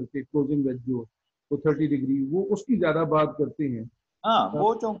ऑस्टियोटमी करके क्लोजिंग वेज जो वो 30 डिग्री, वो उसकी ज्यादा बात करते हैं। हाँ,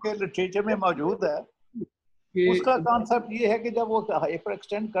 वो चूंकि लिटरेचर में मौजूद है, उसका कॉन्सेप्ट ये है कि जब वो हाइपर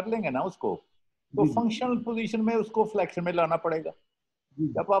एक्सटेंड कर लेंगे ना उसको, तो फंक्शनल पोजीशन में उसको फ्लेक्शन में लाना पड़ेगा।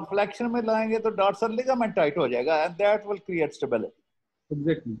 जब आप फ्लेक्शन में लाएंगे तो डॉर्सल लिगामेंट टाइट हो जाएगा and that will create stability.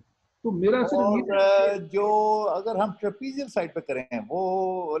 Exactly. तो मेरा और जो अगर हम ट्रेपीजियल साइड पे करें,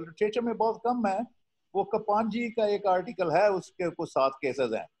 वो लिटरेचर में बहुत कम है। वो कपांजी का एक आर्टिकल है, उसके कुछ 7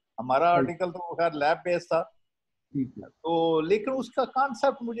 केसेस हैं। हमारा आर्टिकल तो खैर लैब बेस्ड था, तो लेकिन उसका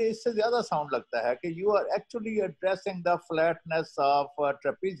कॉन्सेप्ट मुझे इससे ज्यादा साउंड लगता है कि you are actually addressing the flatness of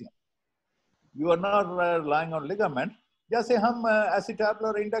trapezium, you are not relying on ligament. जैसे हम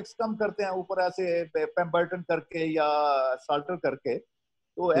एसिटाबुलर इंडेक्स कम करते हैं ऊपर ऐसे पेम्बर्टन करके या साल्टर करके,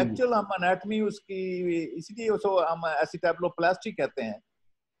 तो एक्चुअल हम एनाटमी उसकी इसलिए उसको हम एसिटाबुलोप्लास्टी कहते हैं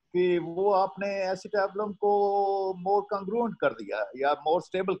कि वो आपने एसिटाबुलम को मोर कंग्रुएंट कर दिया या मोर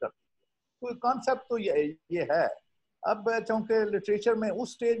स्टेबल कर दिया। तो कॉन्सेप्ट तो ये है। अब चूंकि लिटरेचर में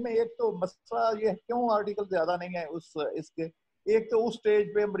उस स्टेज में एक तो मसला ये क्यों आर्टिकल ज्यादा नहीं है उस इसके, एक तो उस स्टेज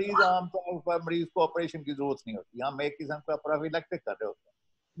पे मरीज आमतौर पर मरीज को ऑपरेशन की जरूरत नहीं होती, हम एक किस्म का प्रोफिलैक्टिक कर रहे होते हैं।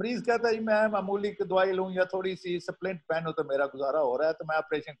 मरीज कहता है मैं मामूली की दवाई लूं या थोड़ी सी सप्लिमेंट पहनूं तो मेरा गुजारा हो रहा है, तो मैं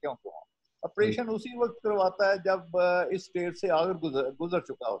ऑपरेशन क्यों कराऊं। ऑपरेशन उसी वक्त करवाता है जब इस स्टेज से आगे गुजर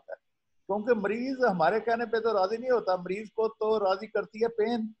चुका होता है, क्योंकि मरीज हमारे कहने पे तो राजी नहीं होता, मरीज को तो राजी करती है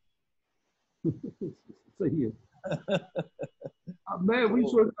पेन। सही है। मैं वही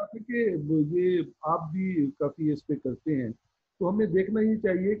सोच रहा था कि ये आप भी काफी इस पे करते हैं, तो हमें देखना ही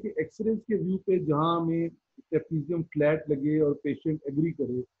चाहिए कि एक्सरेज के व्यू पे जहां हमें ट्रेपीजियम फ्लैट लगे और पेशेंट एग्री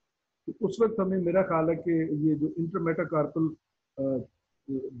करे, तो उस वक्त हमें, मेरा ख्याल है कि ये जो इंटरमेटाकार्पल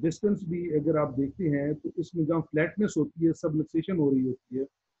डिस्टेंस भी अगर आप देखते हैं तो इसमें जहाँ फ्लैटनेस होती है, सबलक्सेशन हो रही होती है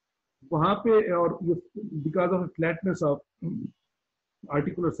वहां पे, और because of flatness of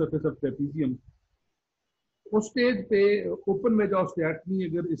articular surface of trapezium, उस स्टेज पे ओपन में जो स्टैटनी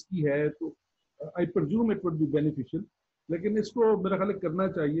अगर इसकी है तो I presume it would be beneficial. लेकिन इसको मेरा ख्याल करना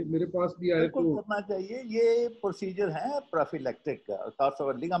चाहिए, मेरे पास भी आए तो करना चाहिए। ये प्रोसीजर है प्रोफिलैक्टिक का,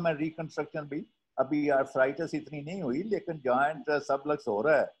 खासतौर लिगामेंट रिकंस्ट्रक्शन भी। अभी आर्थराइटिस इतनी नहीं हुई, लेकिन जॉइंट सबलक्स हो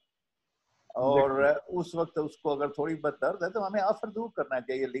रहा है और उस वक्त उसको अगर थोड़ी बहुत दर्द है तो हमें ऑफर जरूर करना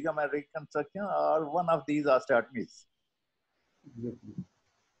चाहिए लिगामेंट रिकंस्ट्रक्शन और वन ऑफ दीज ऑस्टियोटमीज।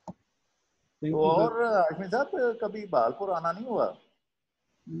 तो और हाशमी साहब कभी बालपुर आना नहीं हुआ?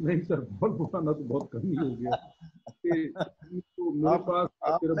 नहीं सर, बहुत पुराना तो बहुत कम ही हो गया। तो मेरे पास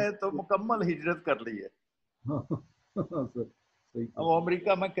आपने तो मुकम्मल हिजरत कर ली है। हाँ सर, सही। अब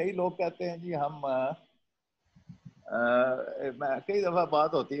अमेरिका में कई लोग कहते हैं जी हम कई दफा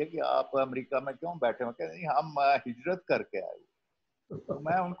बात होती है कि आप अमेरिका में क्यों बैठे हो, कहते हैं हम हिजरत करके आए। तो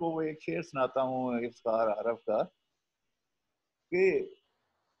मैं उनको वो एक शेर सुनाता हूँ इफ्तार अरब का कि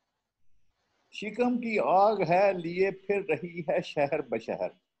शिकम की आग है लिए फिर रही है शहर बशहर,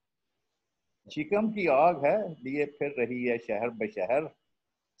 शिकम की आग है लिए फिर रही है शहर बशहर,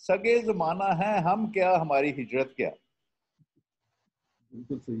 सगे जमाना है हम क्या हमारी हिजरत क्या।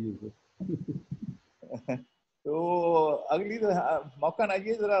 बिल्कुल सही है सर। तो अगली मौका ना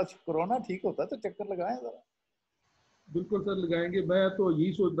ये जरा कोरोना ठीक होता तो चक्कर लगाएं जरा। बिल्कुल सर, लगाएंगे। मैं तो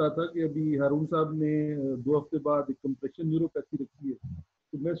यही सोच रहा था कि अभी हारून साहब ने 2 हफ्ते बाद एक कंप्रेशन न्यूरोपैथी रखी है,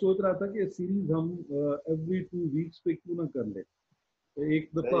 तो मैं सोच रहा था कि सीरीज हम एवरी 2 वीक्स पे क्यों ना कर लें। तो एक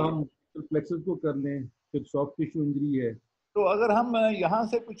दफा हम फ्लेक्सस को कर लें, फिर सॉफ्ट टिश्यू इंजरी है। तो अगर हम यहाँ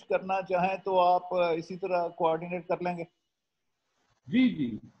से कुछ करना चाहें तो आप इसी तरह कोऑर्डिनेट कर लेंगे? जी जी,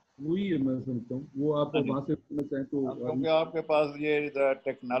 वही है, मैं समझता हूँ वो आप वहाँ से करना चाहें तो। क्योंकि आपके पास ये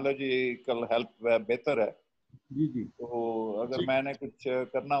टेक्नोलॉजिकल हेल्प बेहतर है। जी जी, तो अगर मैंने कुछ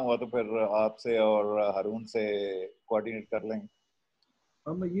करना हुआ तो फिर आपसे और हारून से कोऑर्डिनेट कर लेंगे।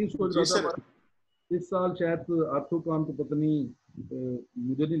 हाँ, मैं ये सोच रहा था इस साल शायद आर्थोकॉन तो पता नहीं,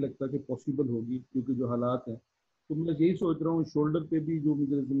 मुझे नहीं लगता कि पॉसिबल होगी क्योंकि जो हालात हैं। तो मैं यही सोच रहा हूँ शोल्डर पे भी जो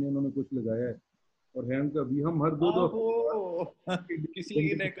मुझे जिम्मे उन्होंने कुछ लगाया है, और हैंड का भी हम हर 2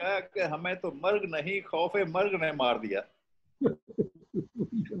 किसी ने कहा कि हमें तो मर्ग नहीं खौफे मर्ग ने मार दिया।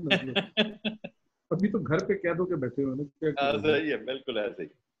 अभी तो घर पे कह दो के बैठे हो ना, क्या सही है, बिल्कुल ऐसे ही।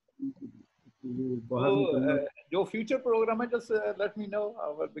 तो जो फ्यूचर प्रोग्राम है just let me know,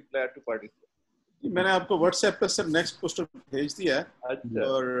 I will be glad to participate. मैंने आपको व्हाट्सएप पे सर नेक्स्ट पोस्टर भेज दिया है। अच्छा।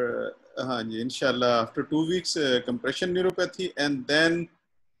 और हाँ जी, इंशाल्लाह after 2 weeks compression neuropathy and then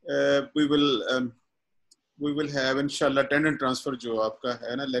we will have इंशाल्लाह टेंडन ट्रांसफर जो आपका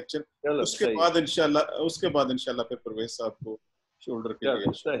है ना लेक्चर, उसके बाद इंशाल्लाह फिर परवेज साहब को शोल्डर के लिए।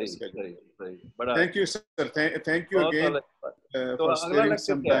 Thank you sir, thank you again for sparing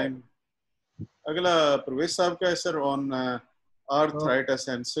some time. अगला परवेज साहब का है sir on arthritis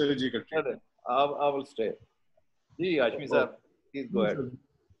and surgical treatment. I will stay. जी आशमी साहब, please go ahead.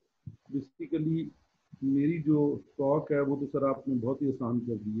 बेसिकली मेरी जो टॉक है वो तो सर आपने बहुत ही आसान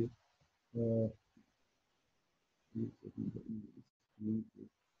कर दी है।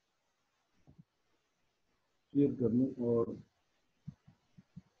 शेयर करने और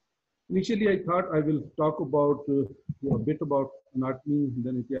initially I thought I will talk about a bit about anatomy,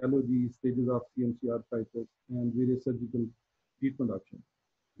 then etiology, stages of CMC arthritis, and various surgical treatment options.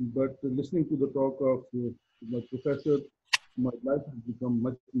 But listening to the talk of my professor, my life has become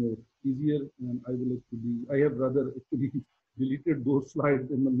much more easier, and I have rather actually deleted those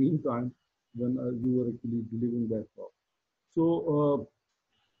slides in the meantime when you were actually delivering that talk. So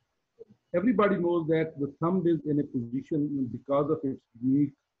everybody knows that the thumb is in a position because of its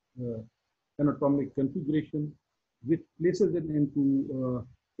unique anatomic configuration, which places it into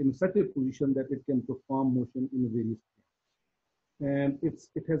in such a position that it can perform motion in various ways. And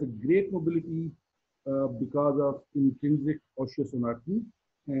it has a great mobility because of intrinsic osseous anatomy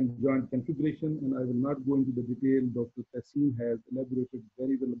and joint configuration. And I will not go into the detail. Dr. Tassim has elaborated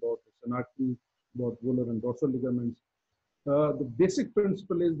very well about its anatomy, about volar and dorsal ligaments. The basic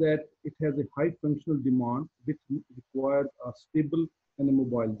principle is that it has a high functional demand, which requires a stable and a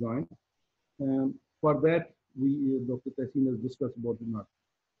mobile joint. For that, Dr. Tassim has discussed about the anatomy.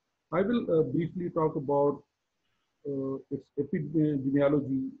 I will briefly talk about its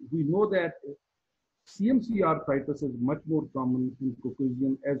epidemiology. We know that CMC arthritis is much more common in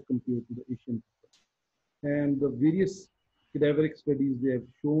Caucasian as compared to the Asian people. And the various cadaveric studies, they have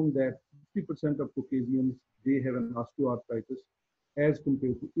shown that 50% of Caucasians, they have an osteoarthritis as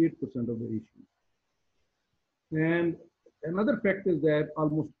compared to 8% of the Asians. And another fact is that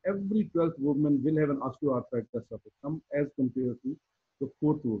almost every 12th woman will have an osteoarthritis of the thumb as compared to the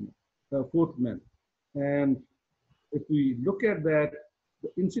fourth man. And if we look at that, the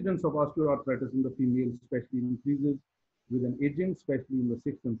incidence of osteoarthritis in the female especially increases with an aging, especially in the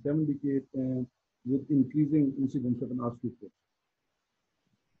 6th and 7th decade, and with increasing incidence of an osteoporosis.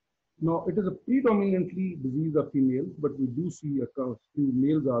 Now, it is a predominantly disease of females, but we do see a few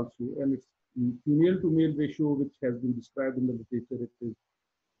males also, and it's female to male ratio, which has been described in the literature.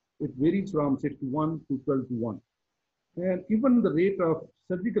 It varies from 6 to 1 to 12 to 1. And even the rate of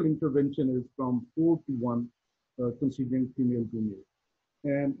surgical intervention is from 4 to 1, considering female to male.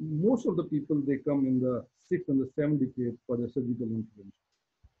 And most of the people, they come in the 6th and the 7th decade for the surgical intervention.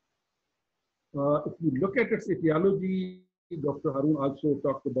 If you look at its etiology, Dr. Harun also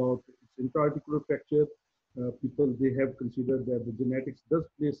talked about its intra-articular fracture. People, they have considered that the genetics does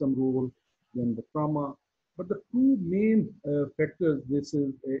play some role, then the trauma. But the two main factors, this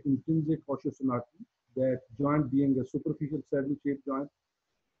is intrinsic osseous anatomy, that joint being a superficial saddle-shaped joint.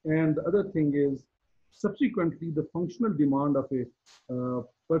 And the other thing is, subsequently, the functional demand of a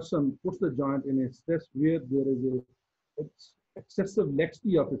person puts the joint in a stress where there is a excessive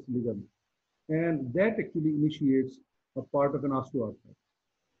laxity of its ligament. And that actually initiates a part of an osteoarthritis.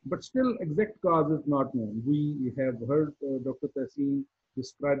 But still, exact cause is not known. We have heard Dr. Tassim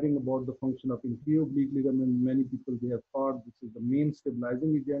describing about the function of inferior oblique ligament. Many people, they have thought this is the main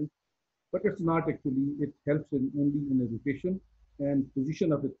stabilizing agent, but it's not actually. It helps only in a rotation and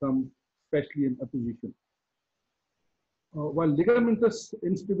position of the thumb, especially in apposition. While ligamentous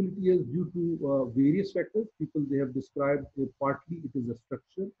instability is due to various factors, people, they have described partly it is a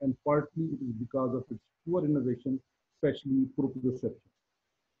structure and partly it is because of its poor innervation, especially proprioception.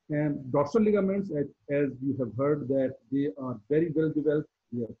 And dorsal ligaments, as you have heard, that they are very well developed,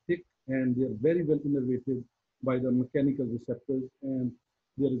 they are thick, and they are very well innervated by the mechanical receptors, and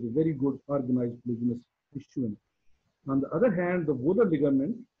there is a very good organized collagenous tissue in it. On the other hand, the volar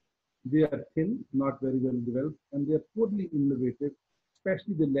ligament, they are thin, not very well developed, and they are poorly innervated,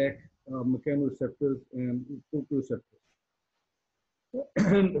 especially they lack mechanoreceptors and proprioceptors.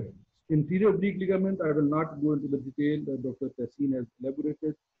 And inferior oblique ligament, I will not go into the detail that Dr. Tassim has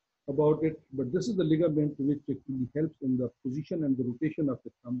elaborated about it, but this is the ligament which actually helps in the position and the rotation of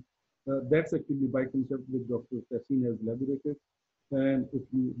the thumb. That's actually by concept which Dr. Tassim has elaborated. And if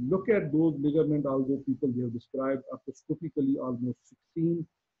you look at those ligaments, although people they have described arthroscopically almost 16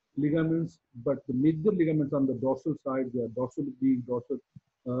 ligaments, but the major ligaments on the dorsal side, they are dorsal oblique, dorsal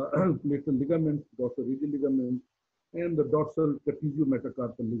lateral ligament, dorsal radial ligament, and the dorsal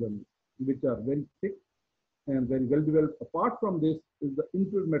trapeziometacarpal ligament, which are very thick and very well developed. Apart from this is the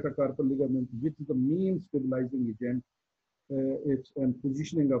intermetacarpal ligament, which is the main stabilizing agent. And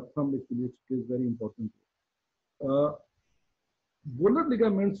positioning of thumb actually is very important. Volar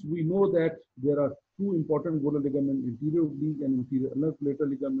ligaments, we know that there are two important volar ligaments, anterior oblique and inferior ulnar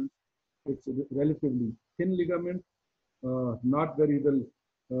ligaments. It's a relatively thin ligament, not very well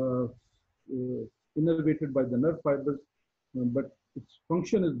innervated by the nerve fibers, but its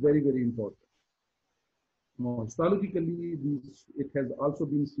function is very, very important. Histologically, it has also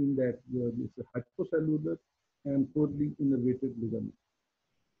been seen that it's a hypocellular and poorly innervated ligament.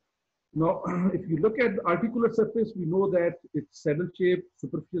 Now, if you look at the articular surface, we know that it's saddle shape,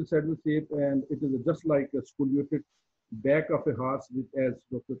 superficial saddle shape, and it is just like a scolioted back of a horse, which, as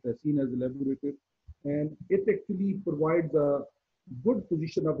Dr. Tassin has elaborated, and it actually provides a good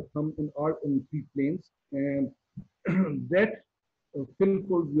position of the thumb in three planes, and that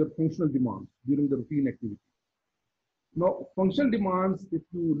fulfills your functional demands during the routine activity. Now, functional demands, if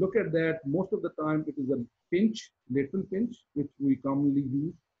you look at that, most of the time it is a pinch, lateral pinch, which we commonly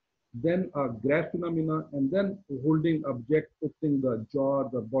use, then a grasp phenomena, and then holding object, opening the jaw,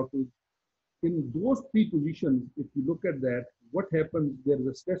 the bottle. In those three positions, if you look at that, what happens, there is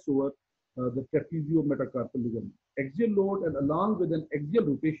a stress over the trapeziometacarpal ligament. Axial load, and along with an axial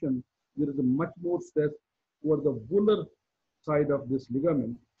rotation, there is a much more stress over the volar side of this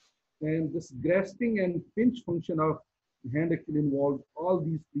ligament. And this grasping and pinch function of the hand actually involves all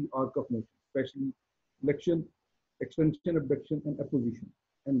these three arc of motion, especially flexion, extension, abduction, and apposition.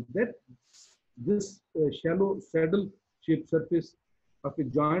 And that this shallow saddle-shaped surface of a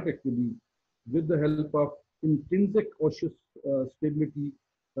joint actually, with the help of intrinsic osseous stability,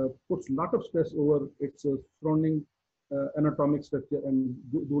 puts a lot of stress over its surrounding anatomic structure, and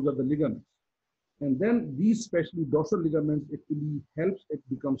those are the ligaments. And then these, especially dorsal ligaments, actually helps it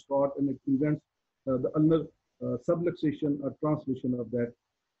becomes taut, and it prevents the ulnar subluxation or translation of that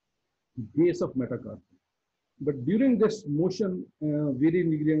base of metacarpal. But during this motion,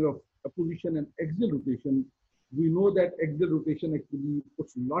 varying of apposition and axial rotation, we know that axial rotation actually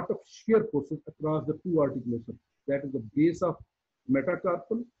puts a lot of shear forces across the two articular surfaces. That is the base of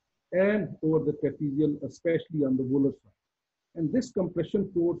metacarpal and over the trapezial, especially on the volar side. And this compression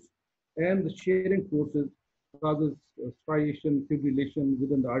force and the shearing forces causes striation, fibrillation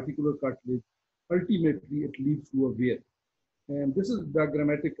within the articular cartilage. Ultimately, it leads to a wear. And this is a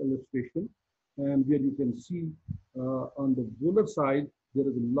diagrammatic illustration, and where you can see on the volar side, there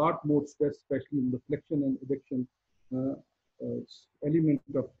is a lot more stress, especially in the flexion and adduction element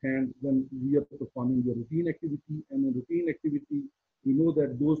of hand when we are performing the routine activity. And in routine activity, we know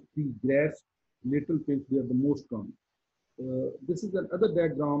that those three grasp, lateral pinch, they are the most common. This is another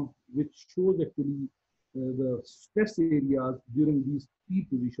diagram which shows actually the stress areas during these three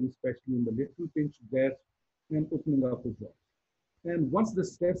positions, especially in the lateral pinch, grasp, and opening up the jaw. And once the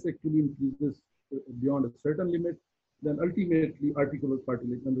stress actually increases beyond a certain limit, then ultimately articular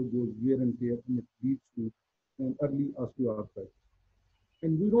cartilage undergoes wear and tear, and it leads to an early osteoarthritis.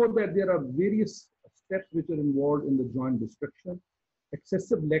 And we know that there are various steps which are involved in the joint destruction.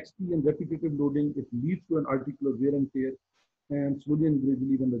 Excessive laxity and repetitive loading, it leads to an articular wear and tear, and slowly and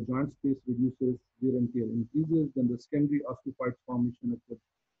gradually when the joint space reduces, wear and tear increases, then the secondary osteophyte formation occurs.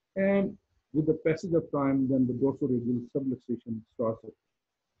 And with the passage of time, then the dorsoradial subluxation starts.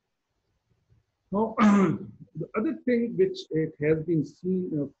 Now, the other thing which it has been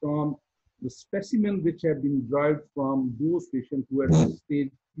seen from the specimen which have been derived from those patients who had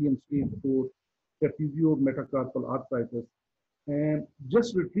stage 3 and stage 4 trapeziometacarpal arthritis, and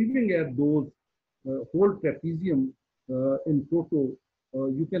just retrieving at those whole trapezium in photo,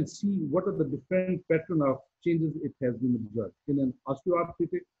 you can see what are the different pattern of changes it has been observed in an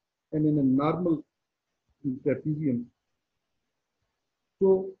osteoarthritic and in a normal trapezium.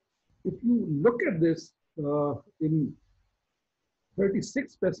 So if you look at this in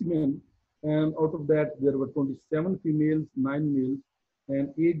 36 specimens, and out of that there were 27 females, 9 males,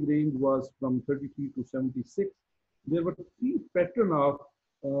 and age range was from 33 to 76. There were three patterns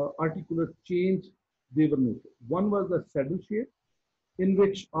of articular change they were noted. One was the saddle shape, in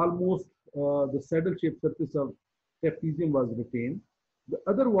which almost the saddle shaped surface of trapezium was retained. The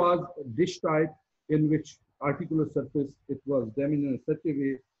other was dish type, in which articular surface, it was damaged in such a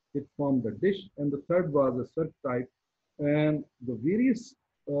way it formed a dish. And the third was a circ type. And the various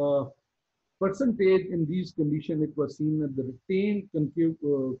percentage in these conditions, it was seen that the retained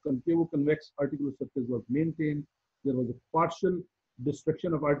concavo-convex articular surface was maintained. There was a partial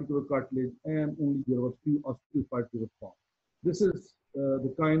destruction of articular cartilage, and only there was few osteophytes were formed. This is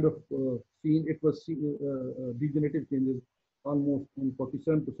the kind of seen. It was degenerative changes almost in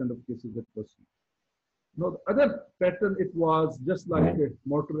 47% of cases that was seen. Now, the other pattern, it was just like a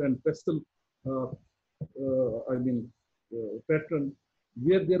mortar and pestle pattern,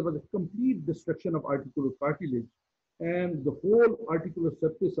 where there was a complete destruction of articular cartilage, and the whole articular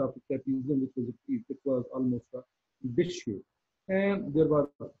surface of the trapezium, which was achieved, it was almost a dish shape. And there were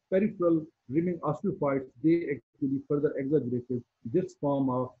peripheral rimming osteophytes. They actually further exaggerated this form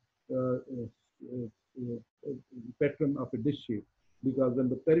of pattern of a dish shape, because when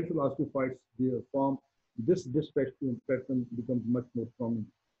the peripheral osteophytes they form, this dish pattern becomes much more prominent.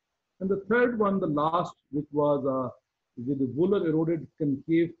 And the third one, the last, which was with the volar eroded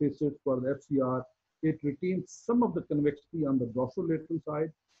concave facets for the FCR, it retains some of the convexity on the dorsolateral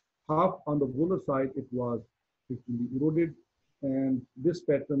side. Half on the volar side, it was actually eroded, and this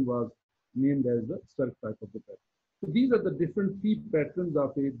pattern was named as the circ type of the pattern. So these are the different three patterns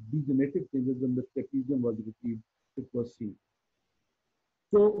of a degenerative changes when the trapezium was retrieved, it was seen.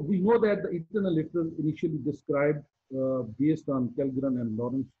 So we know that the internal lateral initially described based on Kellgren and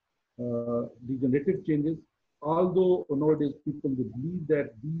Lawrence degenerative changes, although nowadays people believe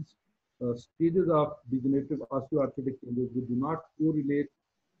that these stages of degenerative osteoarthritic changes do not correlate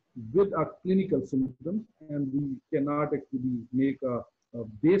with our clinical symptoms, and we cannot actually make a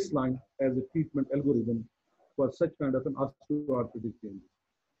baseline as a treatment algorithm for such kind of an osteoarthritic change.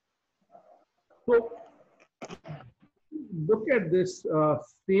 So look at this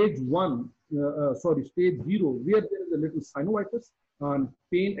stage 0, where there is a little synovitis and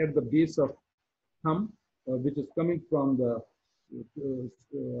pain at the base of thumb, which is coming from the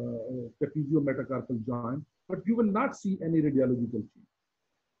trapeziometacarpal joint, but you will not see any radiological change.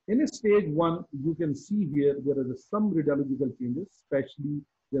 In a stage 1, you can see here there is some radiological changes, especially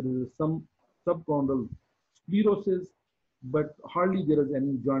there is some subchondral sclerosis, but hardly there is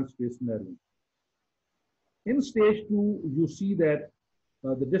any joint space narrowing. In stage 2, you see that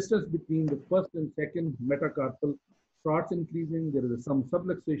the distance between the first and second metacarpal starts increasing. There is some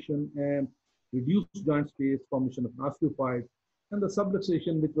subluxation and reduced joint space, formation of osteophyte, and the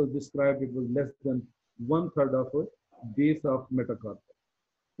subluxation which was described, it was less than 1/3 of a base of metacarpal.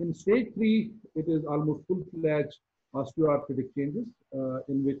 In stage 3, it is almost full-fledged osteoarthritic changes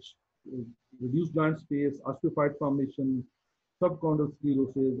in which reduced joint space, osteophyte formation, subchondral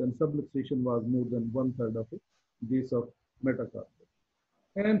sclerosis, and subluxation was more than 1/3 of a base of metacarpal.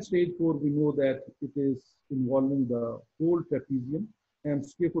 And stage 4, we know that it is involving the whole trapezium, and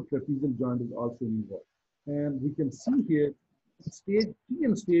scaphotrapezial joint is also involved. And we can see here, stage 3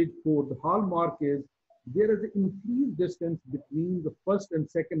 and stage 4, the hallmark is there is an increased distance between the first and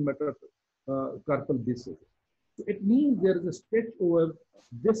second metacarpal bases. So it means there is a stretch over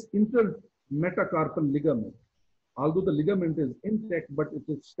this intermetacarpal ligament. Although the ligament is intact, but it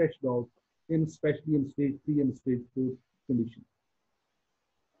is stretched out, especially in stage 3 and stage 4 condition.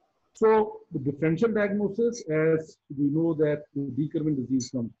 So the differential diagnosis, as we know that the Dekerman disease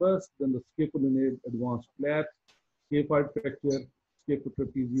comes first, then the scapuloinate advanced collapse, scaphoid fracture,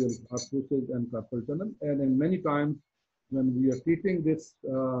 scaphotrapezial arthrosis, and carpal tunnel. And then many times when we are treating this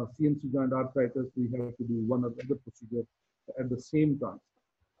CMC joint arthritis, we have to do one or the other procedure at the same time.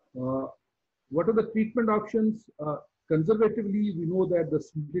 What are the treatment options? Conservatively, we know that the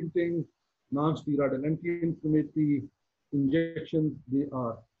splinting, non-steroidal anti-inflammatory injections, they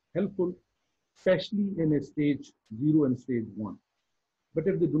are helpful, especially in a stage 0 and stage 1. But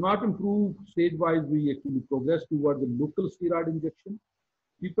if they do not improve stage-wise, we actually progress toward the local steroid injection.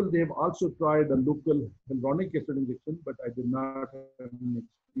 People, they have also tried a local hyaluronic acid injection, but I did not have an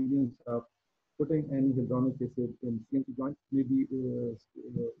experience of putting any hyaluronic acid in CMC joint. Maybe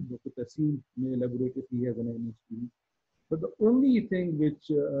Dr. Tassim may elaborate if he has any experience. But the only thing which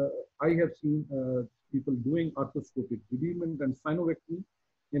I have seen people doing arthroscopic debridement and synovectomy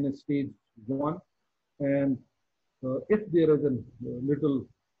in a stage 1, and if there is a little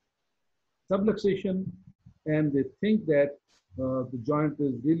subluxation and they think that the joint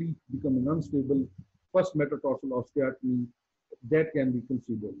is really becoming unstable, first metatarsal osteotomy, that can be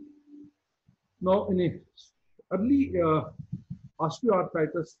considered. Now, in a early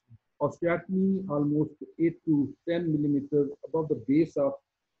osteoarthritis, osteotomy almost 8 to 10 millimeters above the base of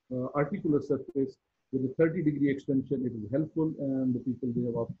articular surface with a 30-degree extension, it is helpful, and the people, they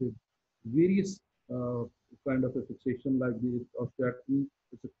have opted various kind of a fixation like the osteotomy.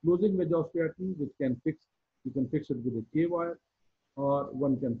 It's a closing wedge osteotomy, which can fix, you can fix it with a K-wire, or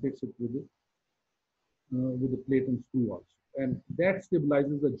one can fix it with a plate and screw also. And that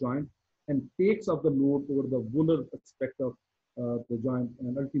stabilizes the joint and takes off the load over the volar aspect of the joint,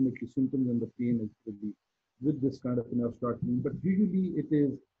 and ultimately symptoms and the pain is relieved with this kind of an osteotomy. But usually it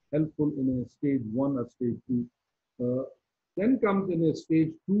is helpful in a stage 1 or stage 2. Then comes in a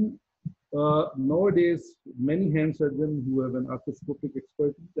stage 2. Nowadays, many hand surgeons who have an arthroscopic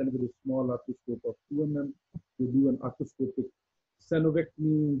expertise, and with a small arthroscope of 2 mm, they do an arthroscopic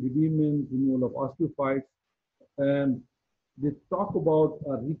synovectomy, debridement, removal of osteophytes, and they talk about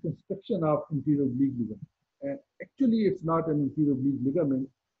a reconstruction of inferior oblique ligament. And actually, it's not an inferior oblique ligament.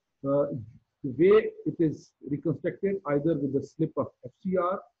 The way it is reconstructed, either with the slip of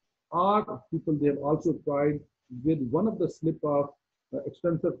FCR or people, they have also tried with one of the slip of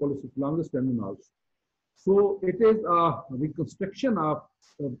extensor pollicis longus tendon also. So it is a reconstruction of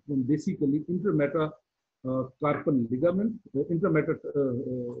basically intermetacarpal ligament,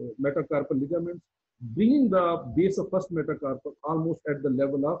 metacarpal ligaments, bringing the base of first metacarpal almost at the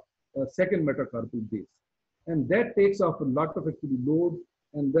level of second metacarpal base. And that takes off a lot of actually load,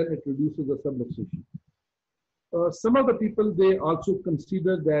 and then it reduces the subluxation. Some of the people, they also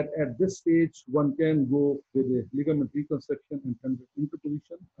consider that at this stage, one can go with a ligament reconstruction and tendon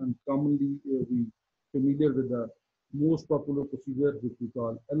interposition. And commonly, we familiar with the most popular procedure, which we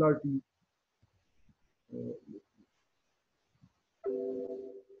call LRT.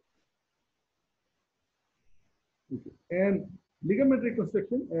 Okay. And ligament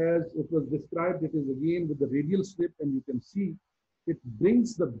reconstruction, as it was described, it is again with the radial slip, and you can see it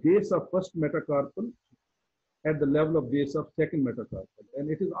brings the base of first metacarpal at the level of base of second metacarpal, and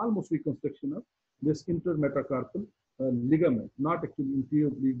it is almost reconstruction of this intermetacarpal ligament, not actually inferior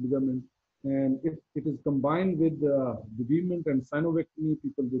oblique ligament. And if it is combined with debridement and synovectomy,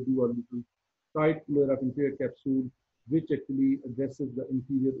 people, they do a little tight layer of inferior capsule, which actually addresses the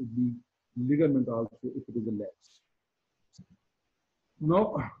inferior oblique ligament also if it is a lapse.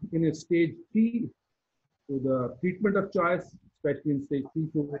 Now, in a stage 3, so the treatment of choice, especially in stage 3,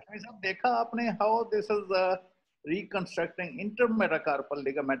 4. देखा आपने how this is reconstructing intermetacarpal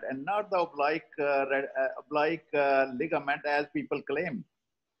ligament and not the oblique ligament as people claim.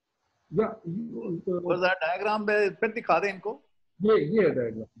 Yeah. Was that diagram फिर दिखा दें इनको? Yeah,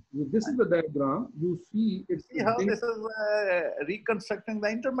 diagram. This is the diagram. You see, see how this is reconstructing the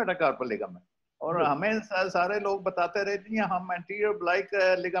intermetacarpal ligament. और हमें सारे लोग बताते रहे कि हम anterior oblique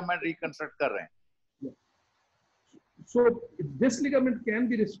ligament reconstruct कर रहे हैं. So this ligament can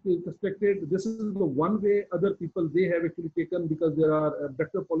be reconstructed. This is the one way. Other people, they have actually taken, because there are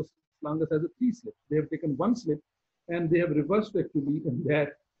better pollicis longus as a 3 slip. They have taken 1 slip and they have reversed actually in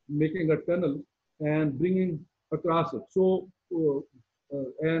that, making a tunnel and bringing across it. So,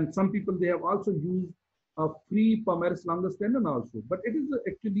 and some people, they have also used a free palmaris longus tendon also, but it is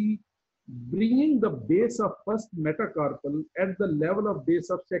actually bringing the base of first metacarpal at the level of base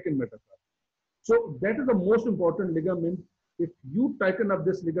of second metacarpal. So that is the most important ligament. If you tighten up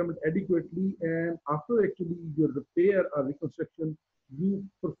this ligament adequately, and after actually your repair or reconstruction, you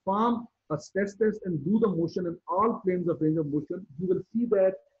perform a stress test and do the motion in all planes of range of motion, you will see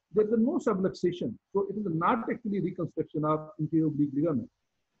that there is no subluxation. So it is not actually reconstruction of inferior oblique ligament.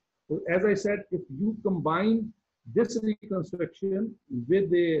 So as I said, if you combine this reconstruction with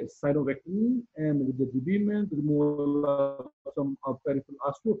the synovectomy and with the debridement, removal of some peripheral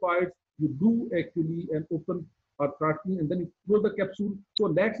osteophytes, you do actually an open arthrotomy, and then you close the capsule. So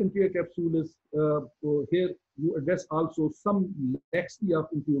lax inferior capsule is here. You address also some laxity of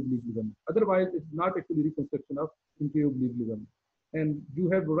inferior oblique ligament. Otherwise, it's not actually reconstruction of inferior oblique ligament. And you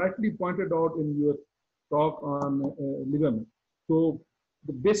have rightly pointed out in your talk on ligament. So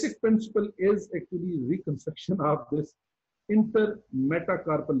the basic principle is actually reconstruction of this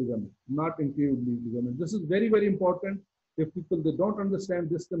intermetacarpal ligament, not inferior oblique ligament. This is very, very important. If people, they don't understand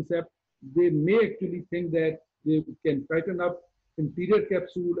this concept, they may actually think that they can tighten up inferior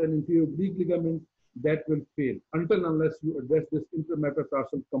capsule and inferior oblique ligament. That will fail until unless you address this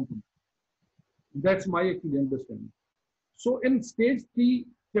intermetatarsal component. That's my actually understanding. So in stage 3,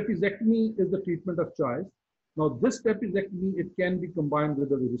 trapeziectomy is the treatment of choice. Now this trapeziectomy, it can be combined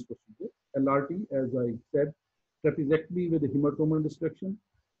with a various procedure. LRT, as I said, trapeziectomy with a hematoma destruction,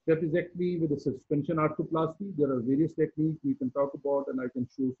 trapeziectomy with a suspension arthroplasty. There are various techniques we can talk about, and I can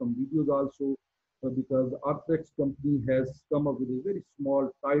show some videos also, because the Arthrex company has come up with a very small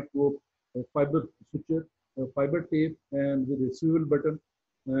tightrope fiber suture, fiber tape, and with a swivel button.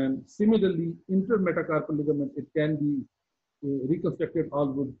 And similarly, intermetacarpal ligament, it can be reconstructed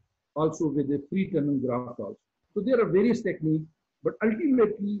also with a free tendon graft also. So there are various techniques, but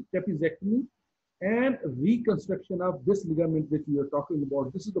ultimately trapeziectomy and reconstruction of this ligament which we are talking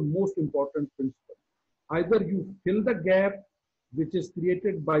about, this is the most important principle. Either you fill the gap which is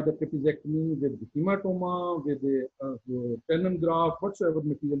created by the trapeziectomy with the hematoma, with the tendon graft, whatsoever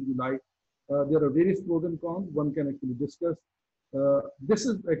material you like. There are various pros and cons one can actually discuss. This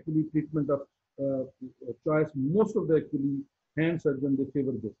is actually treatment of choice. Most of the actually hand surgeons, they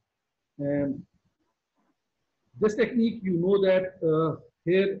favor this. And this technique, you know that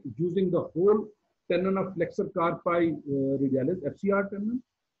here using the whole tendon of flexor carpi radialis, FCR tendon,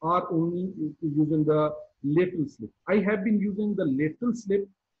 or only using the lateral slip. I have been using the lateral slip,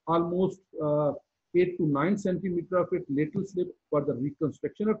 almost 8 to 9 centimeter of it lateral slip for the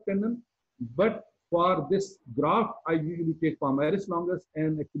reconstruction of tendon. But For this graph, I usually take palmaris longus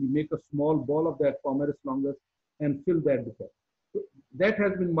and actually make a small ball of that palmaris longus and fill that defect. So that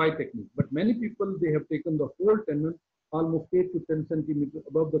has been my technique. But many people, they have taken the whole tendon almost 8 to 10 centimeters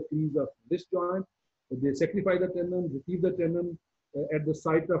above the crease of this joint. They sacrifice the tendon, retrieve the tendon at the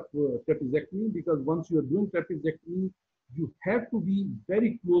site of trapeziectomy, because once you are doing trapeziectomy, you have to be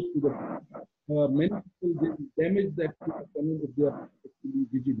very close to the many people damage that tendon if they are actually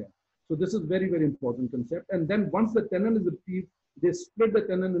vigilant. So this is very, very important concept. And then once the tendon is retrieved, they split the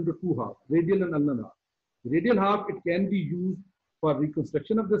tendon into two halves, radial and ulnar half. Radial half, it can be used for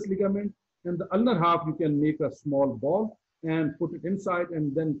reconstruction of this ligament, and the ulnar half, you can make a small ball and put it inside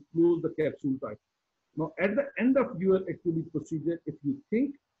and then close the capsule tight. Now, at the end of your actually procedure, if you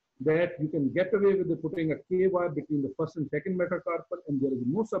think that you can get away with putting a K-wire between the first and second metacarpal and there is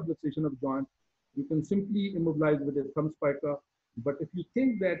no subluxation of joint, you can simply immobilize with a thumb spica. But if you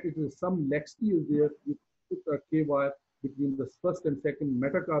think that it is some laxity is there, you put a K-wire between the first and second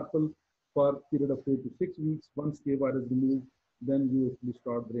metacarpal for a period of 4 to 6 weeks. Once K-wire is removed, then you actually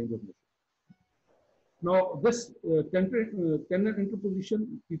start the range of motion. Now, this tendon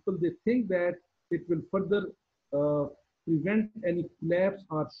interposition, people, they think that it will further prevent any collapse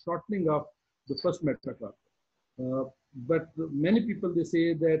or shortening of the first metacarpal. But many people, they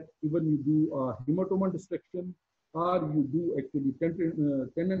say that even you do a hematoma dissection or you do actually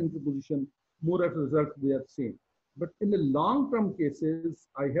tendon interposition, more as a result, they are same. But in the long-term cases,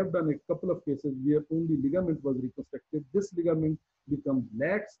 I have done a couple of cases where only ligament was reconstructed. This ligament becomes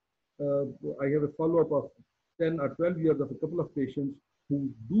lax. I have a follow-up of 10 or 12 years of a couple of patients who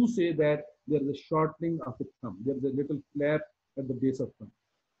do say that there is a shortening of the thumb. There is a little flap at the base of thumb.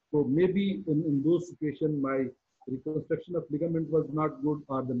 So maybe in those situations, my reconstruction of ligament was not good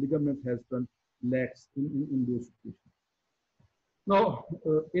or the ligament has turned lax in those situations. Now,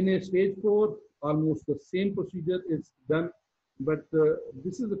 in a stage 4, almost the same procedure is done, but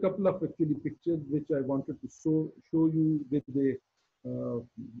this is a couple of actually pictures which I wanted to show you with the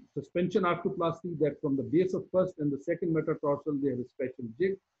suspension arthroplasty, that from the base of first and the second metatarsal, they have a special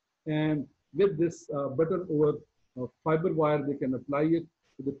jig. And with this button over fiber wire, they can apply it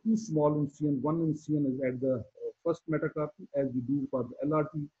to the two small incision. One incision is at the first metacarpal, as we do for the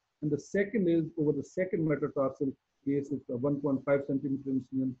LRT. And the second is over the second metatarsal case, it's a 1.5 centimeter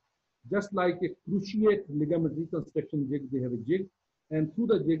incision. Just like a cruciate ligament reconstruction jig, they have a jig. And through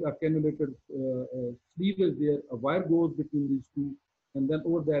the jig, a cannulated sleeve is there. A wire goes between these two. And then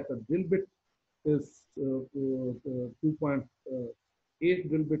over that, a drill bit is 2.8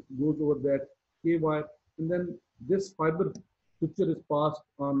 drill bit goes over that K wire. And then this fiber picture is passed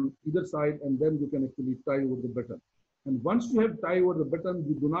on either side, and then you can actually tie over the button. And once you have tie over the button,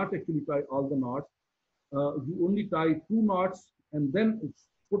 you do not actually tie all the knots. You only tie 2 knots and then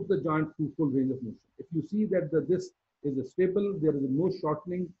put the joint through full range of motion. If you see that this is stable, there is no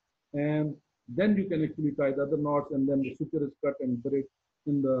shortening, and then you can actually tie the other knots, and then the suture is cut and buried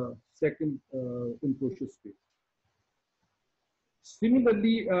in the second enclosure space.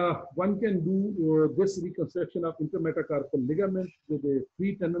 Similarly, one can do this reconstruction of intermetacarpal ligament with a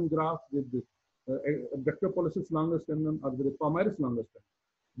free tendon graft with the abductor pollicis longus tendon or with a palmaris longus tendon,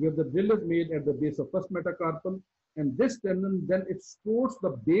 where the drill is made at the base of first metacarpal, and this tendon then it supports the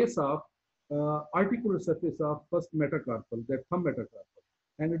base of articular surface of first metacarpal, that thumb metacarpal,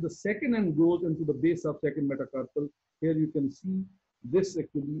 and at the second end goes into the base of second metacarpal. Here you can see this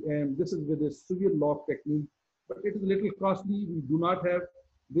actually, and this is with a severe lock technique, but it is a little costly. We do not have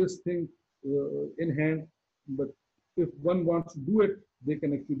this thing in hand, but if one wants to do it, they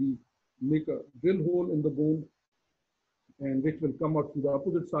can actually make a drill hole in the bone, and which will come out to the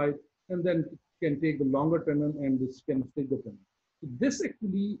opposite side, and then can take the longer tendon and this can stick the tendon. So this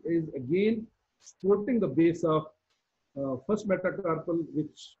actually is again supporting the base of first metacarpal,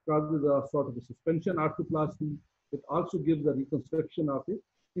 which causes a sort of a suspension arthroplasty. It also gives the reconstruction of it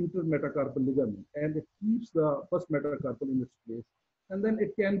intermetacarpal ligament, and it keeps the first metacarpal in its place. And then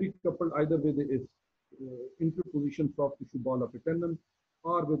it can be coupled either with its interposition soft tissue ball of a tendon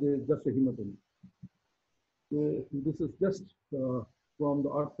or with just a hematoma. So this is just from the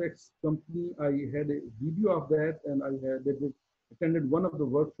Orthex company. I had a video of that, and I had attended one of the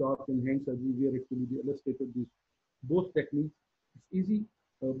workshops in hand surgery where actually they illustrated these both techniques. It's easy,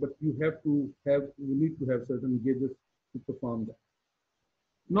 but you need to have certain gauges to perform that.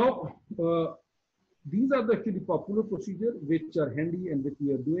 Now, these are the actually popular procedures which are handy and which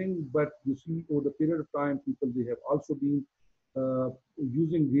we are doing, but you see over the period of time, people, they have also been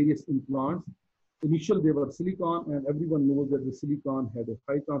using various implants. Initially, they were silicone, and everyone knows that the silicone had a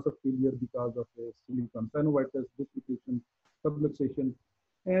high chance of failure because of the silicone synovitis, dislocation, subluxation.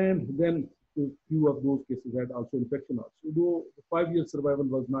 And then few of those cases had also infection also, though the 5-year survival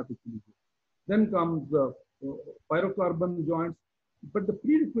was not actually good. Then comes the pyrocarbon joints. But the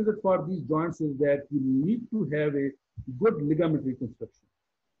prerequisite for these joints is that you need to have a good ligament reconstruction.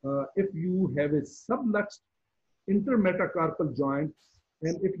 If you have a subluxed intermetacarpal joint,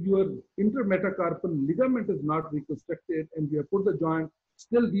 and if your intermetacarpal ligament is not reconstructed and you have put the joint,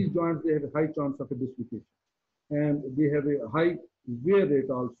 still these joints, they have a high chance of a dislocation. And they have a high wear rate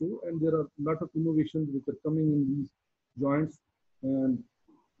also. And there are a lot of innovations which are coming in these joints. And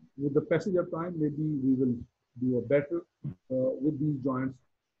with the passage of time, maybe we will do a better with these joints.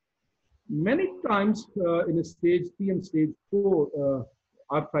 Many times in a stage 3 and stage 4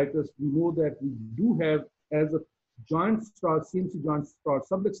 arthritis, we know that we do have, as a joint starts, CMC joint starts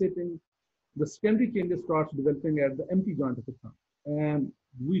subluxating, the secondary changes starts developing at the empty joint of the thumb. And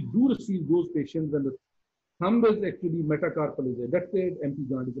we do receive those patients when the thumb is actually metacarpal is adducted, empty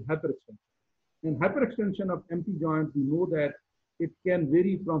joint is a hyperextension. And hyperextension of empty joint, we know that it can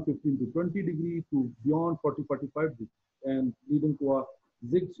vary from 15 to 20 degrees to beyond 40, 45 degrees, and leading to a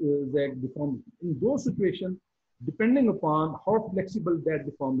zigzag deformity. In those situations, depending upon how flexible that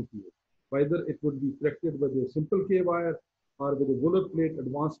deformity is, whether it would be corrected with a simple K-wire or with a roller plate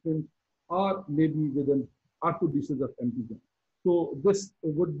advancement, or maybe with an arthrodesis of empty joint. So this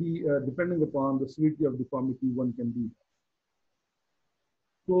would be depending upon the severity of deformity one can do.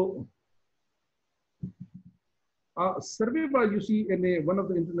 So survey by you see in one of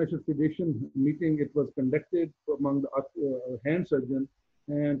the international federation meeting, it was conducted among the hand surgeons,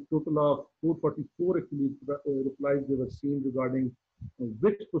 and total of 444 actually replies they were seen regarding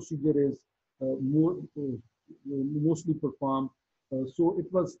which procedure is mostly performed. So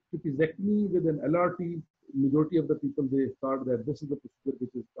it was trapeziectomy with an LRT. Majority of the people, they thought that this is the procedure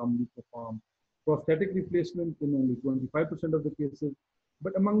which is commonly performed. Prosthetic replacement in only 25% of the cases.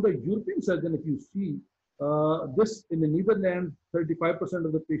 But among the European surgeon, if you see, this in the Netherlands, 35%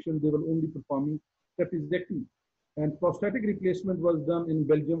 of the patients, they were only performing trapeziectomy. And prosthetic replacement was done in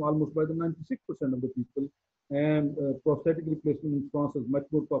Belgium almost by the 96% of the people. And prosthetic replacement in France is much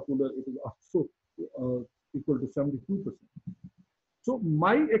more popular. It is also equal to 72%. So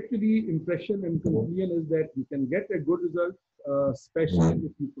my actually impression and conclusion is that you can get a good result, especially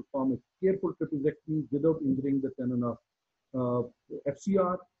if you perform a careful trapeziectomy without injuring the tendon of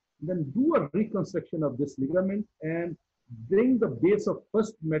FCR. Then do a reconstruction of this ligament and bring the base of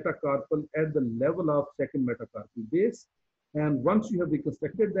first metacarpal at the level of second metacarpal base. And once you have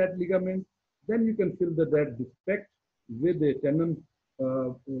reconstructed that ligament, then you can fill that defect with a tendon,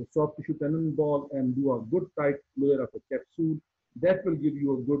 soft tissue tendon ball, and do a good tight layer of a capsule. That will give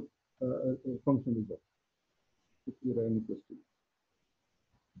you a good functional result. If you have any questions.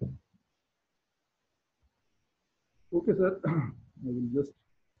 Okay, sir. I will just.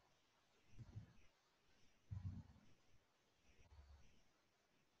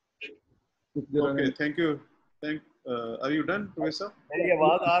 Okay, thank you. Are you done, Professor? मेरी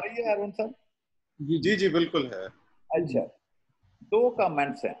आवाज आ रही है Arun sir? जी बिल्कुल है. अच्छा, 2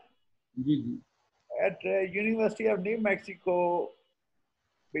 comments हैं. जी. At University of New Mexico,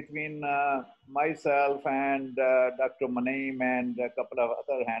 between myself and Dr. Maneem and a couple of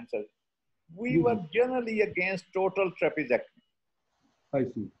other hand surgeons, we were generally against total trapeziectomy. I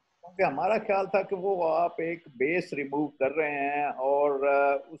see. क्योंकि हमारा ख्याल था कि वो आप एक बेस रिमूव कर रहे हैं और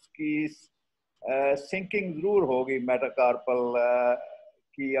उसकी सिंकिंग जरूर होगी मेटाकार्पल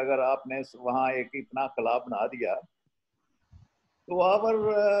की, अगर आपने वहाँ एक इतना कला बना दिया. So our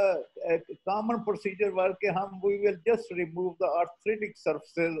common procedure was that we will just remove the arthritic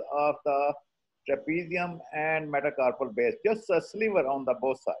surfaces of the trapezium and metacarpal base, just a sliver on the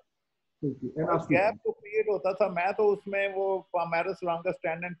both sides. और गैप तो क्रिएट होता था. मैं तो उसमें वो पामेरस लॉन्गस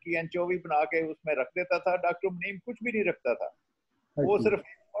टेंडन की एंचोवी बना के उसमें रख देता था. डॉक्टर मुनीम कुछ भी नहीं रखता था. वो सिर्फ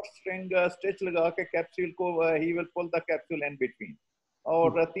स्ट्रिंग स्टिच लगा के कैप्सूल को he will pull the capsule in between,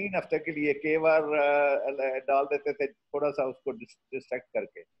 और 3 हफ्ते के लिए केवार डाल देते थे, थोड़ा सा उसको डिस्ट्रैक्ट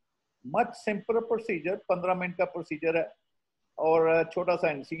करके. मच सिंपल प्रोसीजर, 15 मिनट का प्रोसीजर है, और छोटा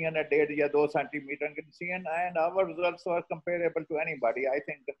सा इंसिजन है, 1.5 या 2 सेंटीमीटर का incision. And our results are comparable to anybody. I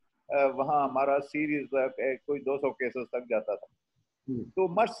think वहाँ हमारा सीरीज कोई 200 केसेस तक जाता था. तो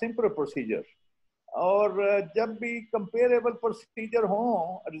मच सिंपल प्रोसीजर. और जब भी कंपेरेबल प्रोसीजर हो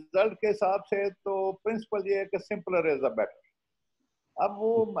रिजल्ट के हिसाब से, तो प्रिंसिपल ये है कि सिंपलर इज द बेटर. अब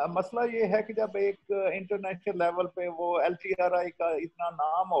वो मसला ये है कि जब एक इंटरनेशनल लेवल पे वो LTRI का इतना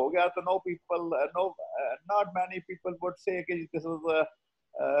नाम हो गया, तो not many people would say कि this is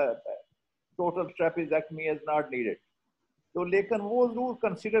total ट्रेपेज़ेक्टमी is not needed. तो लेकिन वो जरूर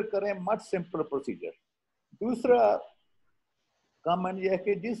कंसीडर करें मच सिंपल प्रोसीजर. दूसरा, कॉमन ये है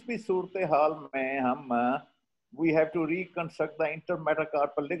कि जिस भी सूरत हाल में हम we have to reconstruct the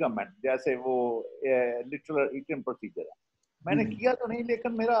इंटरमेटाकार्पल ligament, जैसे वो लिटरल ईटन प्रोसीजर है, मैंने किया तो नहीं,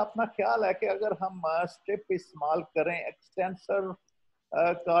 लेकिन मेरा अपना ख्याल है कि अगर हम स्ट्रिप इस्तेमाल करें एक्सटेंसर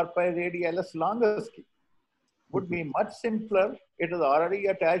कार्पाई रेडियलिस लॉन्गस की, would be much simpler. It is already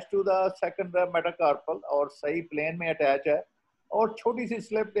attached to the second metacarpal और सही प्लेन में अटैच है, और छोटी सी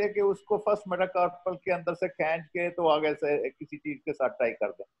स्लिप दे के उसको फर्स्ट मेटाकार्पल के अंदर से खींच के तो आगे से किसी चीज के साथ टाई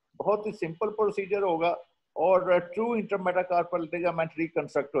कर दें। बहुत ही सिंपल प्रोसीजर होगा और ट्रू इंटरमेटाकार्पल लिगामेंट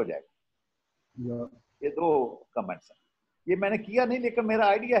रिकंस्ट्रक्ट हो जाएगा। ये दो कमेंट्स हैं, ये मैंने किया नहीं, लेकिन मेरा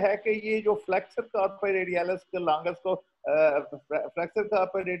आइडिया है कि ये जो फ्लेक्सर कार्पाई रेडियलिस के लॉन्गस को फ्लेक्सर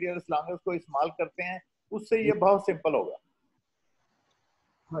कार्पाई रेडियलिस लॉन्गस को इस्तेमाल करते हैं, उससे ये बहुत सिंपल होगा।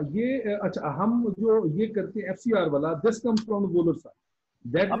 हाँ, ये अच्छा, हम जो ये करते हैं एफसीआर वाला, this comes from the volar side,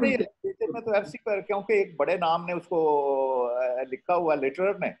 that हमें में तो एफसी पर, क्योंकि एक बड़े नाम ने उसको लिखा हुआ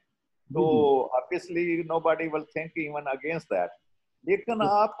लिटरर ने, तो obviously nobody will think even against that. लेकिन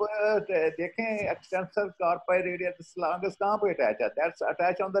आप देखें एक्सटेंसर कार्पाई रेडियलिस लॉन्गस कहाँ पे अटैच है? That's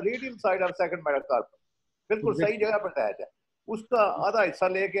attach on the radial side of second metacarpal, बिल्कुल सही जगह पर अटैच है। उसका आधा हिस्सा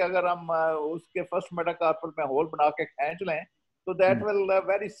लेके अगर हम उसके फर्स्ट मेटाकार्पल में होल बना के खींच लें तो that will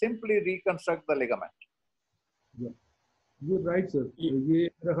very simply reconstruct the ligament. You right sir, ये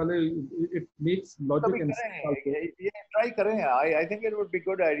मेरा ख्याल है it makes logic and sense. ये ट्राई करें, I think it would be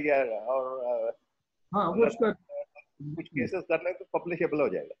good idea. और हाँ, वो उसका कुछ केसेस कर ले तो पब्लिशेबल हो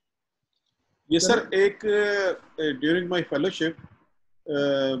जाएगा। ये सर एक ड्यूरिंग माय फेलोशिप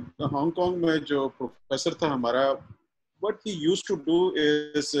हांगकांग में जो प्रोफेसर था हमारा, what he used to do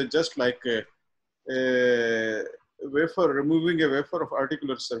is just like a wafer, removing a wafer of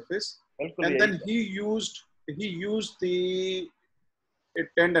articular surface, and then he used a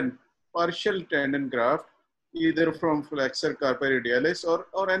tendon, partial tendon graft, either from flexor carpi radialis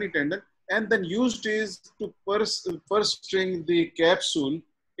or any tendon, and then used is to purse string the capsule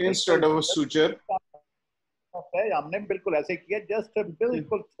instead of a suture. हमने बिल्कुल ऐसे किया, just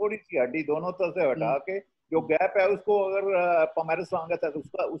बिल्कुल थोड़ी सी हड्डी दोनों तरफ से हटा के जो गैप है उसको अगर पमेरस लॉन्गस है तो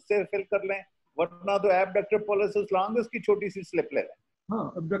उसका उससे फिल कर लें, वरना तो एबडक्टर पोलिसिस लॉन्गस की छोटी सी स्लिप ले लें। हाँ,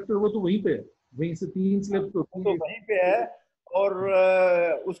 एबडक्टर वो तो वहीं पे है, वहीं से 3 स्लिप्स होती हैं, तो वहीं पे है और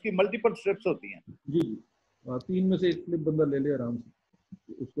उसकी मल्टीपल स्ट्रिप्स होती हैं। जी, 3 में से एक स्लिप बंदा ले ले आराम से,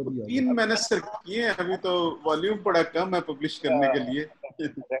 उसका भी 3 मैंने सर किए हैं, अभी तो वॉल्यूम बड़ा कम है पब्लिश करने के लिए।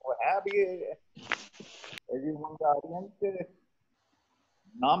 है अभी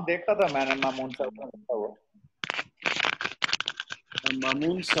नाम देखा था मैंने, मामून साहब का लिखा हुआ।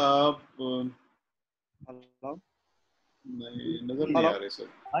 मामून साहब नहीं नजर नहीं आ रहे सर।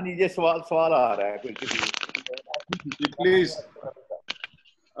 हाँ जी, ये सवाल आ रहा है कोई किसी, प्लीज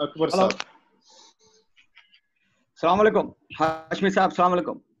अकबर साहब। अस्सलाम वालेकुम हाशमी साहब, अस्सलाम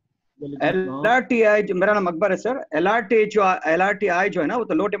वालेकुम। LRTI, मेरा नाम अकबर है सर। LRTI जो है ना, वो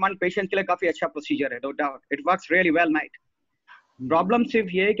तो लो डिमांड पेशेंट के लिए काफी अच्छा प्रोसीजर है, no doubt, it works really well night. Problem सिर्फ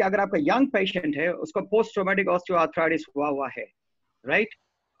ये है कि अगर आपका यंग पेशेंट है, उसको पोस्ट ट्रॉमेटिक ऑस्टियोआर्थराइटिस हुआ है, राइट,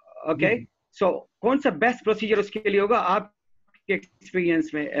 ओके, सो कौन सा बेस्ट प्रोसीजर उसके लिए होगा आपके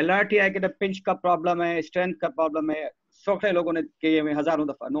एक्सपीरियंस में? LRTI के पिंच का प्रॉब्लम है, स्ट्रेंथ का प्रॉब्लम है, सौ लोगों ने किए हुए हजारों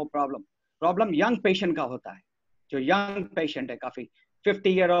दफा, no problem. Problem young patient का होता है, जो यंग पेशेंट है काफी 50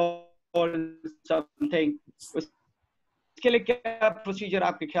 ईयर ओल्ड समथिंग, उसके लिए क्या प्रोसीजर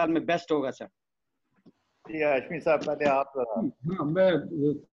आपके ख्याल में बेस्ट होगा सर? हाशमी साहब पहले आप। हाँ, मैं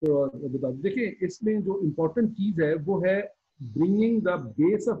बता, देखिए इसमें जो इम्पोर्टेंट चीज है वो है bringing the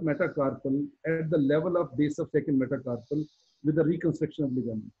base of metacarpal at the level of base of second metacarpal with the reconstruction of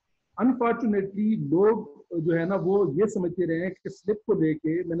ligament. Unfortunately लोग जो है ना वो ये समझते रहे हैं कि स्लिप को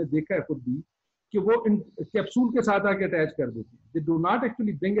लेके, मैंने देखा है खुद भी कि वो कैप्सूल के साथ आके अटैच कर देते हैं, they do not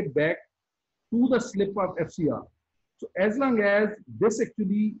actually bring it back to the slip of FCR. So as long as this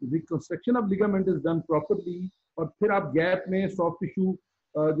actually reconstruction of ligament is done properly, और फिर आप गैप में सॉफ्ट टिश्यू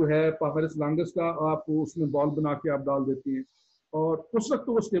जो है पामेरस लॉन्गस का आप उसमें बॉल बना के आप डाल देते हैं, और उस वक्त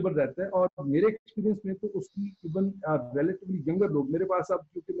तो वो स्टेबल रहता है। और मेरे एक्सपीरियंस में तो उसकी इवन रिलेटिवली यंगर लोग, मेरे पास अब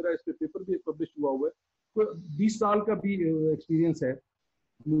क्योंकि मेरा इस पे पेपर भी पब्लिश हुआ है, तो 20 साल का भी एक्सपीरियंस है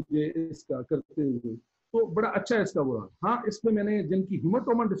मुझे इसका करते हुए, तो बड़ा अच्छा है इसका वो। हाँ, इसमें मैंने जिनकी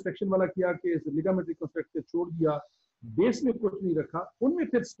हीमोटोमा डिस्ट्रक्शन वाला किया कि लिगामेंट रिकंस्ट्रक्ट छोड़ दिया, बेस में कुछ नहीं रखा, उनमें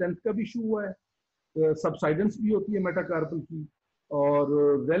फिर स्ट्रेंथ का भी इशू हुआ है, सबसाइडेंस भी होती है मेटाकार्पल की। और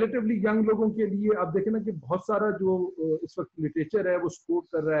रिलेटिवली यंग लोगों के लिए आप देखें ना कि बहुत सारा जो इस वक्त लिटरेचर है वो सपोर्ट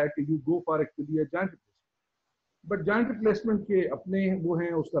कर रहा है कि you go for actually joint replacement, butt joint replacement के अपने वो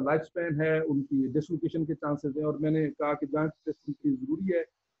हैं, उसका लाइफ स्पैन है, उनकी डिसलोकेशन के चांसेस हैं, और मैंने कहा कि जॉइंट रिप्लेसमेंट की जरूरी है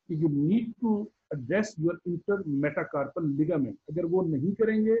कि you need to address your इंटरमेटाकार्पल ligament. अगर वो नहीं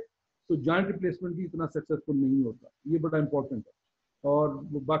करेंगे तो जॉइंट रिप्लेसमेंट भी इतना सक्सेसफुल नहीं होता। ये बड़ा इंपॉर्टेंट है। और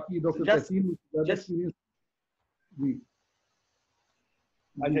बाकी डॉक्टर तहसीन एक्सपीरियंस जी।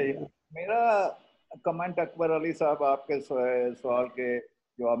 अच्छा, मेरा कमेंट अकबर अली साहब आपके सवाल के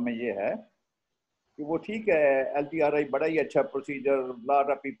जवाब में ये है कि वो ठीक है, LTRI बड़ा ही अच्छा procedure, lot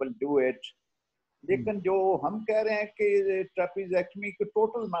of people do it, लेकिन जो हम कह रहे हैं कि ट्रेपीजेक्टमी को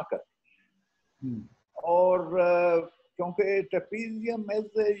टोटल ना कर, और क्योंकि ट्रेपीजियम इज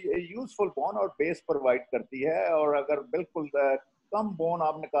यूजफुल बोन और बेस प्रोवाइड करती है, और अगर बिल्कुल कम बोन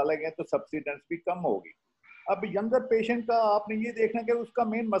आप निकालेंगे तो सब्सिडेंस भी कम होगी। अब यंगर पेशेंट का आपने ये देखना कि उसका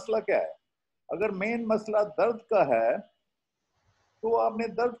मेन मसला क्या है। अगर मेन मसला दर्द का है तो आपने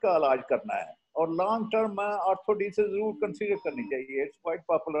दर्द का इलाज करना है, और लॉन्ग टर्म ऑर्थोडेसिस जरूर कंसीडर करनी चाहिए। It's quite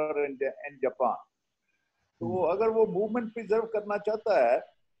popular in Japan. तो अगर वो मूवमेंट प्रिजर्व करना चाहता है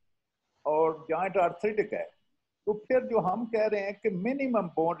और जॉइंट आर्थराइटिक है, तो फिर जो हम कह रहे हैं कि मिनिमम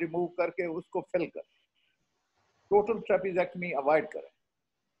बोन रिमूव करके उसको फिल कर, टोटल ट्रेपीजेक्टमी अवॉइड करें।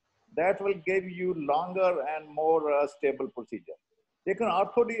 That will give you longer and more stable procedure. लेकिन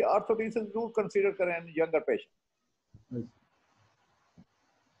ऑर्थोडेसिस जरूर कंसीडर करें यंगर पेशेंट।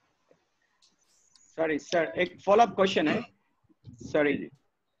 सॉरी सर, एक फॉलोअप क्वेश्चन है। Sorry,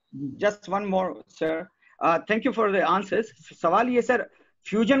 just one more sir. Thank you for the answers. सवाल ये सर,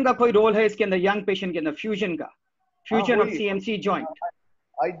 फ्यूजन का कोई रोल है इसके अंदर, यंग पेशेंट के अंदर फ्यूजन का, fusion of CMC joint,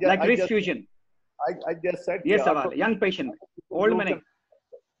 like wrist fusion? I just said ये सवाल है यंग पेशेंट में, ओल्ड में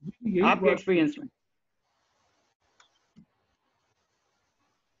नहीं, आपके एक्सपीरियंस में।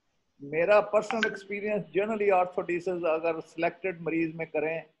 मेरा पर्सनल एक्सपीरियंस, जनरली ऑर्थोडेसिस अगर सिलेक्टेड मरीज में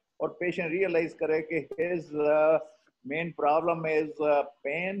करें और पेशेंट रियलाइज करे कि his main problem is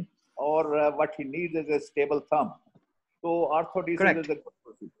pen और what he needs is a stable thumb, तो ऑर्थोडेसिस is a good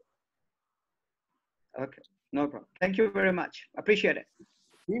procedure. Okay, no problem. Thank you very much. Appreciate it.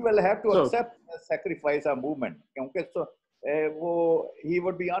 He will have to accept the sacrifice of movement, क्योंकि वो he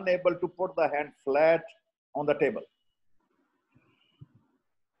would be unable to put the hand flat on the table.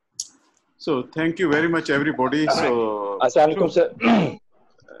 So thank you very much, everybody. So, Assalamualaikum, sir.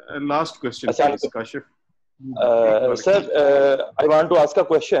 Last question, please, Kashif. Sir, I want to ask a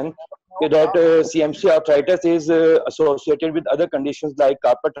question. That CMC arthritis is associated with other conditions like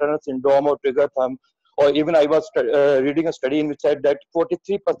carpal tunnel syndrome or trigger thumb, or even I was reading a study in which said that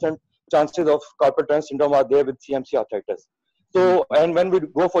 43% chances of carpal tunnel syndrome are there with CMC arthritis. So, and when we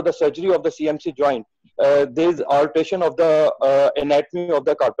go for the surgery of the CMC joint, there is alteration of the anatomy of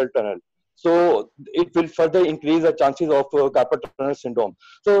the carpal tunnel. So it will further increase the chances of carpal tunnel syndrome.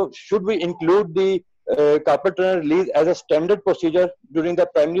 So should we include the carpal tunnel release as a standard procedure during the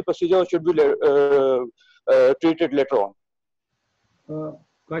primary procedure, or should we treat it later on?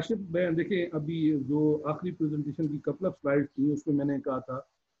 Kashif, मैं देखिए अभी जो आखिरी presentation की couple of slides थी उसमें मैंने कहा था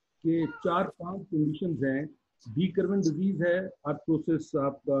कि 4-5 कंडीशंस हैं। डी कर्वन डिजीज है, आर्थ्रोसिस,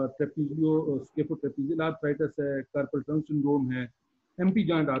 आपका ट्रेपीजियो स्केफोट्रेपीजियल आर्थराइटिस है, कार्पल टनल सिंड्रोम है, एम्पी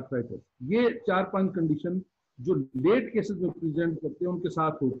जॉइंट आर्थराइटिस। ये 4-5 कंडीशन जो लेट केसेस में प्रेजेंट करते हैं उनके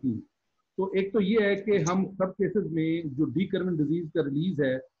साथ होती है। तो एक तो ये है कि हम सब केसेस में जो डी कर्वन डिजीज का रिलीज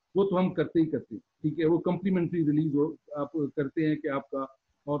है वो तो हम करते ही करते हैं, ठीक है, वो कम्प्लीमेंट्री रिलीज हो आप करते हैं कि आपका,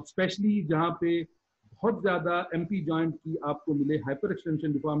 और स्पेशली जहाँ पे बहुत ज़्यादा एम्पी जॉइंट की आपको मिले हाइपर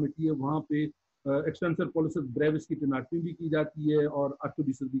एक्सटेंशन डिफॉर्मिटी है, वहाँ पे एक्सटेंसर पॉलिसिस ब्रेविस की टेनाटमी भी की जाती है और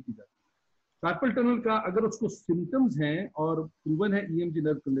आर्थोडेसिस भी की जाती है। कार्पल टनल का अगर उसको सिम्टम्स हैं और प्रूवन है EMG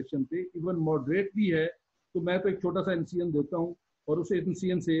नर्व कंडक्शन पे, इवन मॉडरेट भी है, तो मैं तो एक छोटा सा इनसीएन देता हूँ और उसे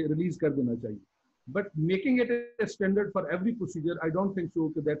इनसीएन से रिलीज कर देना चाहिए। But making it a standard for every procedure, I don't think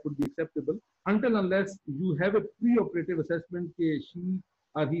so that would be acceptable until unless you have a pre-operative assessment that she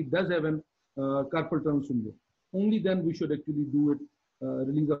or he does have an carpal tunnel syndrome. Only then we should actually do it,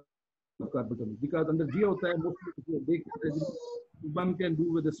 release of carpal tunnel, because under G hota hai, mostly one can do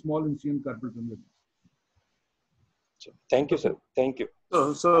with a small incision carpal tunnel. Thank you, sir. Thank you.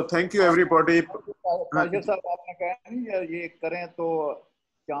 So thank you, everybody. Kashif साहब, आपने कहा नहीं ये करें तो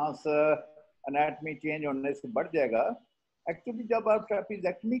chance anatomy change होने से बढ़ जाएगा। एक्चुअली जब आप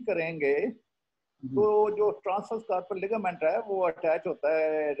ट्रेपीजेक्टमी करेंगे तो जो ट्रांसवर्स कार्पल लिगामेंट है वो अटैच होता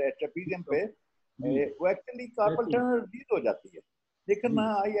है ट्रेपीजियम पे, वो एक्चुअली कार्पल टनल रिलीज हो जाती है। लेकिन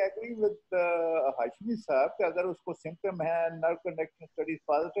आई एग्री विद हाशमी साहब कि अगर उसको सिम्टम है, नर्व कंडक्शन स्टडीज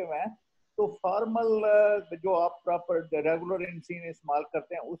पॉजिटिव हैं, तो फॉर्मल जो आप प्रॉपर रेगुलर इंसीन इस्तेमाल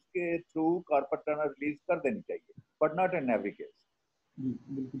करते हैं उसके थ्रू कार्पल टनल रिलीज कर देनी चाहिए, but not in every case.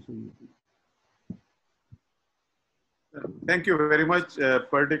 बिल्कुल सही है। Thank you very much,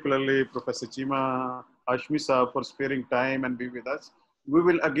 particularly Professor Chima, Ashmi Saab, for sparing time and being with us. We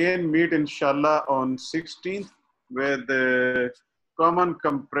will again meet inshallah on 16th with the common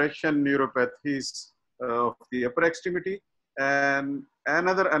compression neuropathies of the upper extremity. And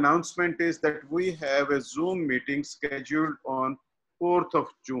another announcement is that we have a Zoom meeting scheduled on 4th of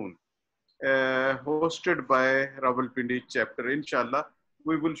June, hosted by Rawalpindi chapter, inshallah.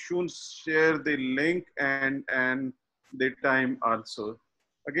 We will soon share the link and the time also.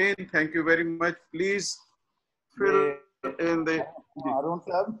 Again, thank you very much. Please fill in the... Arun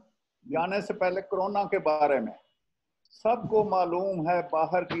साहब, जाने से पहले corona के बारे में सबको मालूम है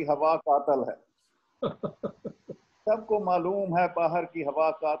बाहर की हवा कातल है। सबको मालूम है बाहर की हवा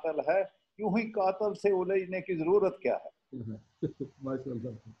कातल है, क्यों ही कातल से उलझने की जरूरत क्या है।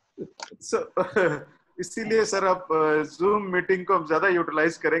 इसीलिए सर आप जूम मीटिंग को हम ज्यादा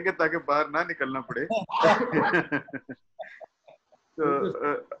यूटिलाइज करेंगे ताकि बाहर ना निकलना पड़े।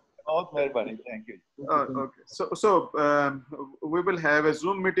 बहुत मेहरबानी, thank you. Okay, so we will have a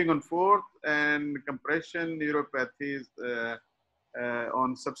Zoom meeting on 4th and compression neuropathies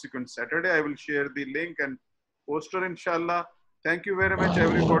on subsequent Saturday. I will share the link and poster inshallah. Thank you very much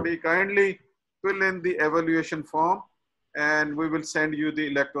everybody. Kindly fill in the evaluation form and we will send you the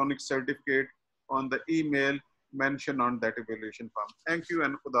electronic certificate on the email mentioned on that evaluation form. Thank you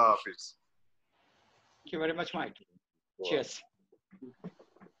and Khuda Hafiz. Thank you very much, Mike. Cheers.